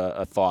through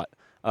a thought.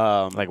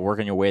 like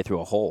working your way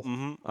through a hole?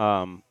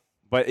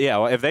 But yeah,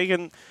 well, if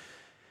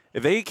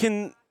they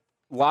can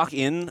lock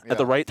in at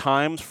the right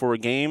times for a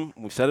game,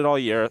 we've said it all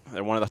year.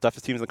 They're one of the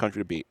toughest teams in the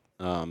country to beat.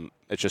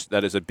 It's just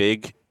that is a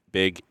big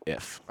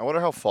if. I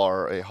wonder how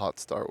far a hot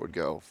start would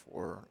go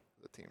for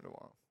the team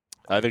tomorrow.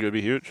 I think it would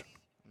be huge.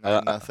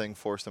 Nothing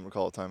forced them to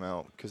call a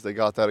timeout because they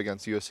got that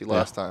against USC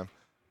last time.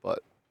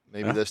 But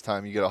maybe this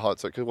time you get a hot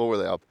start. 'Cause what were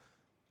they up?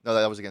 No,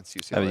 that was against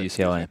UCLA. That was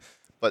UCLA.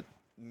 But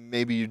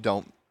maybe you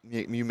don't.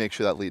 You make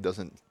sure that lead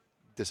doesn't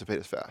dissipate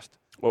as fast.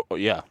 Well,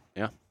 yeah.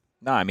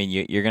 No, I mean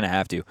you're going to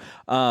have to.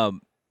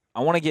 I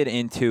want to get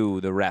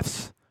into the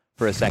refs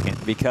for a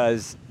second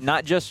because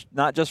not just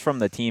from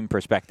the team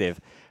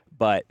perspective,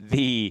 but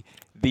the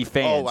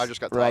fans. Oh, I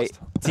just got right.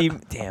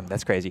 tossed. Damn,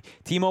 that's crazy.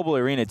 T-Mobile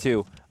Arena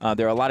too.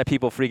 There are a lot of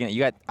people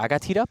freaking out. I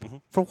got teed up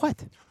for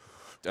what?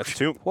 That's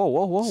 2.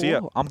 Whoa. See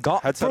ya. I'm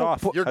gone. Headset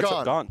off. You're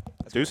Headset gone.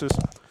 Deuces.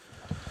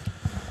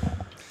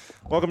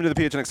 Welcome to the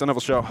PHNX Sun Devil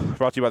Show,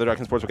 brought to you by the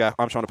Dragon Sportsbook.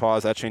 I'm Sean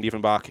DePaz. That's Shane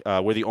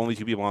Diefenbach. We're the only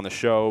 2 people on the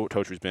show.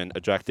 Totry's been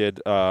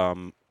ejected.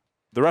 The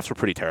refs were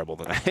pretty terrible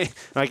today.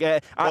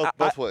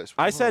 Both ways.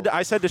 I said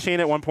to Shane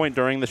at one point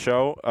during the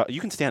show, you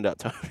can stand up,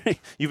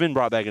 Totry. You've been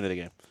brought back into the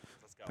game.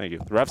 Thank you.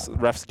 The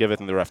refs give it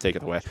and the ref take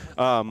it away.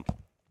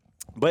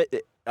 But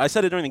I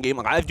said it during the game.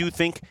 Like, I do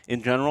think,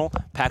 in general,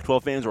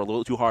 Pac-12 fans are a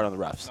little too hard on the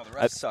refs. No, the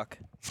refs suck.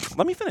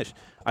 Let me finish.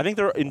 I think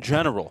they're, in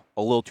general,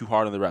 a little too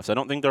hard on the refs. I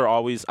don't think they're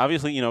always –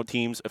 obviously,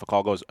 teams, if a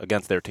call goes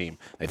against their team,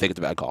 they think it's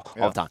a bad call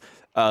all the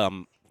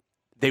time.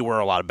 They were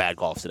a lot of bad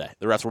calls today.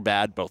 The refs were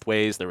bad both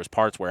ways. There was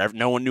parts where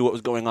no one knew what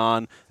was going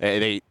on.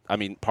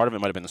 Part of it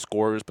might have been the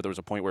scores, but there was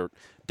a point where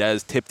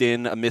Dez tipped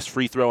in a missed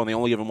free throw, and they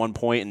only gave him 1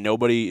 point, and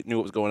nobody knew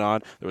what was going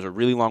on. There was a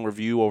really long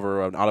review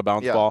over an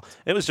out-of-bounds ball.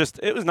 It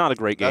was not a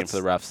great game for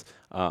the refs.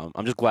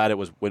 I'm just glad it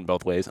went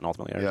both ways, and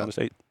ultimately Arizona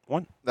State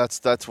won. That's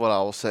what I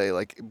will say.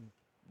 Like,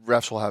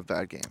 refs will have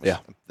bad games. Yeah.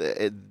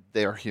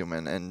 They are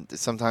human, and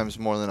sometimes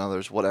more than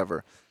others,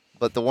 whatever.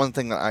 But the one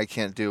thing that I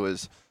can't do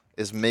is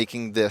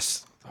making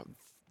this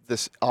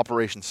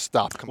operation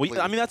stop completely.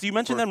 Well, you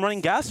mentioned them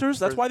running gassers.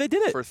 That's why they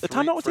did it. The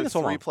timeout was taking so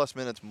long. 3+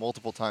 minutes,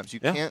 multiple times. You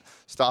can't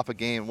stop a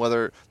game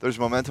whether there's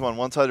momentum on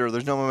one side or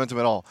there's no momentum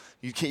at all.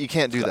 You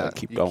can't do that.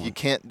 Keep going. You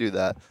can't do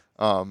that.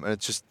 And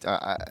it's just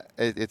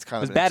it's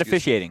kind of It was bad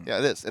officiating. Yeah,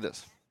 it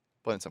is.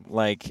 Plain and simple.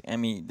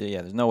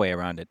 There's no way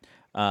around it.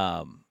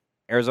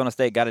 Arizona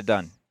State got it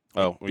done.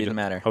 Oh, didn't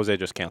matter. Jose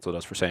just canceled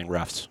us for saying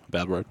refs.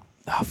 Bad word.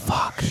 Oh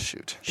fuck!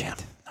 Shoot.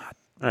 Shit. All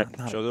right,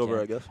 show's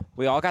over, I guess.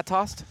 We all got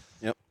tossed?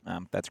 Yep.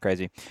 That's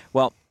crazy.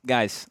 Well,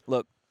 guys,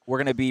 look, we're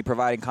going to be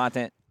providing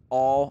content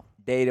all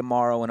day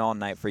tomorrow and all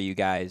night for you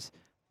guys.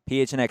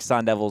 PHNX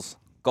Sun Devils.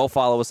 Go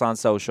follow us on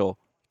social.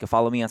 You can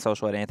follow me on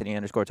social at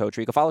Anthony_Totri.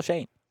 You can follow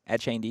Shane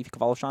at Shane Deef. You can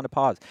follow Sean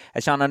DePaz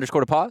at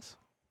Sean_DePaz.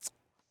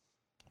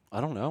 I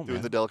don't know, Doing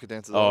man. the delicate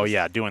dance.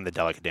 Doing the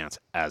delicate dance,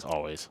 as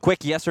always. Quick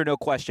yes or no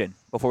question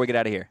before we get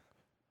out of here.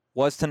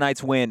 Was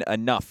tonight's win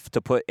enough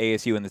to put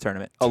ASU in the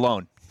tournament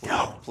alone?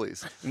 No.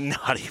 Please.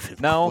 Not even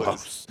No.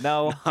 close.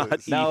 No.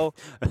 Not No.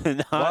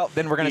 Well,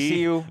 then we're going to see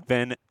you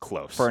been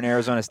close. for an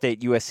Arizona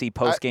State USC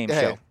post-game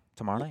show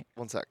tomorrow night.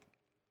 One sec.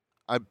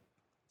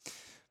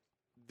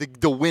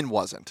 The win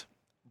wasn't,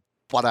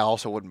 but I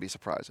also wouldn't be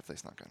surprised if they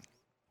snuck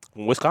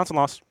in. Wisconsin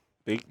lost.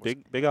 Big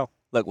L.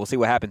 Look, we'll see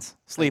what happens.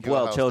 Sleep Thank you,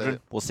 well, Ohio children.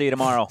 State. We'll see you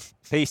tomorrow.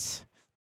 Peace.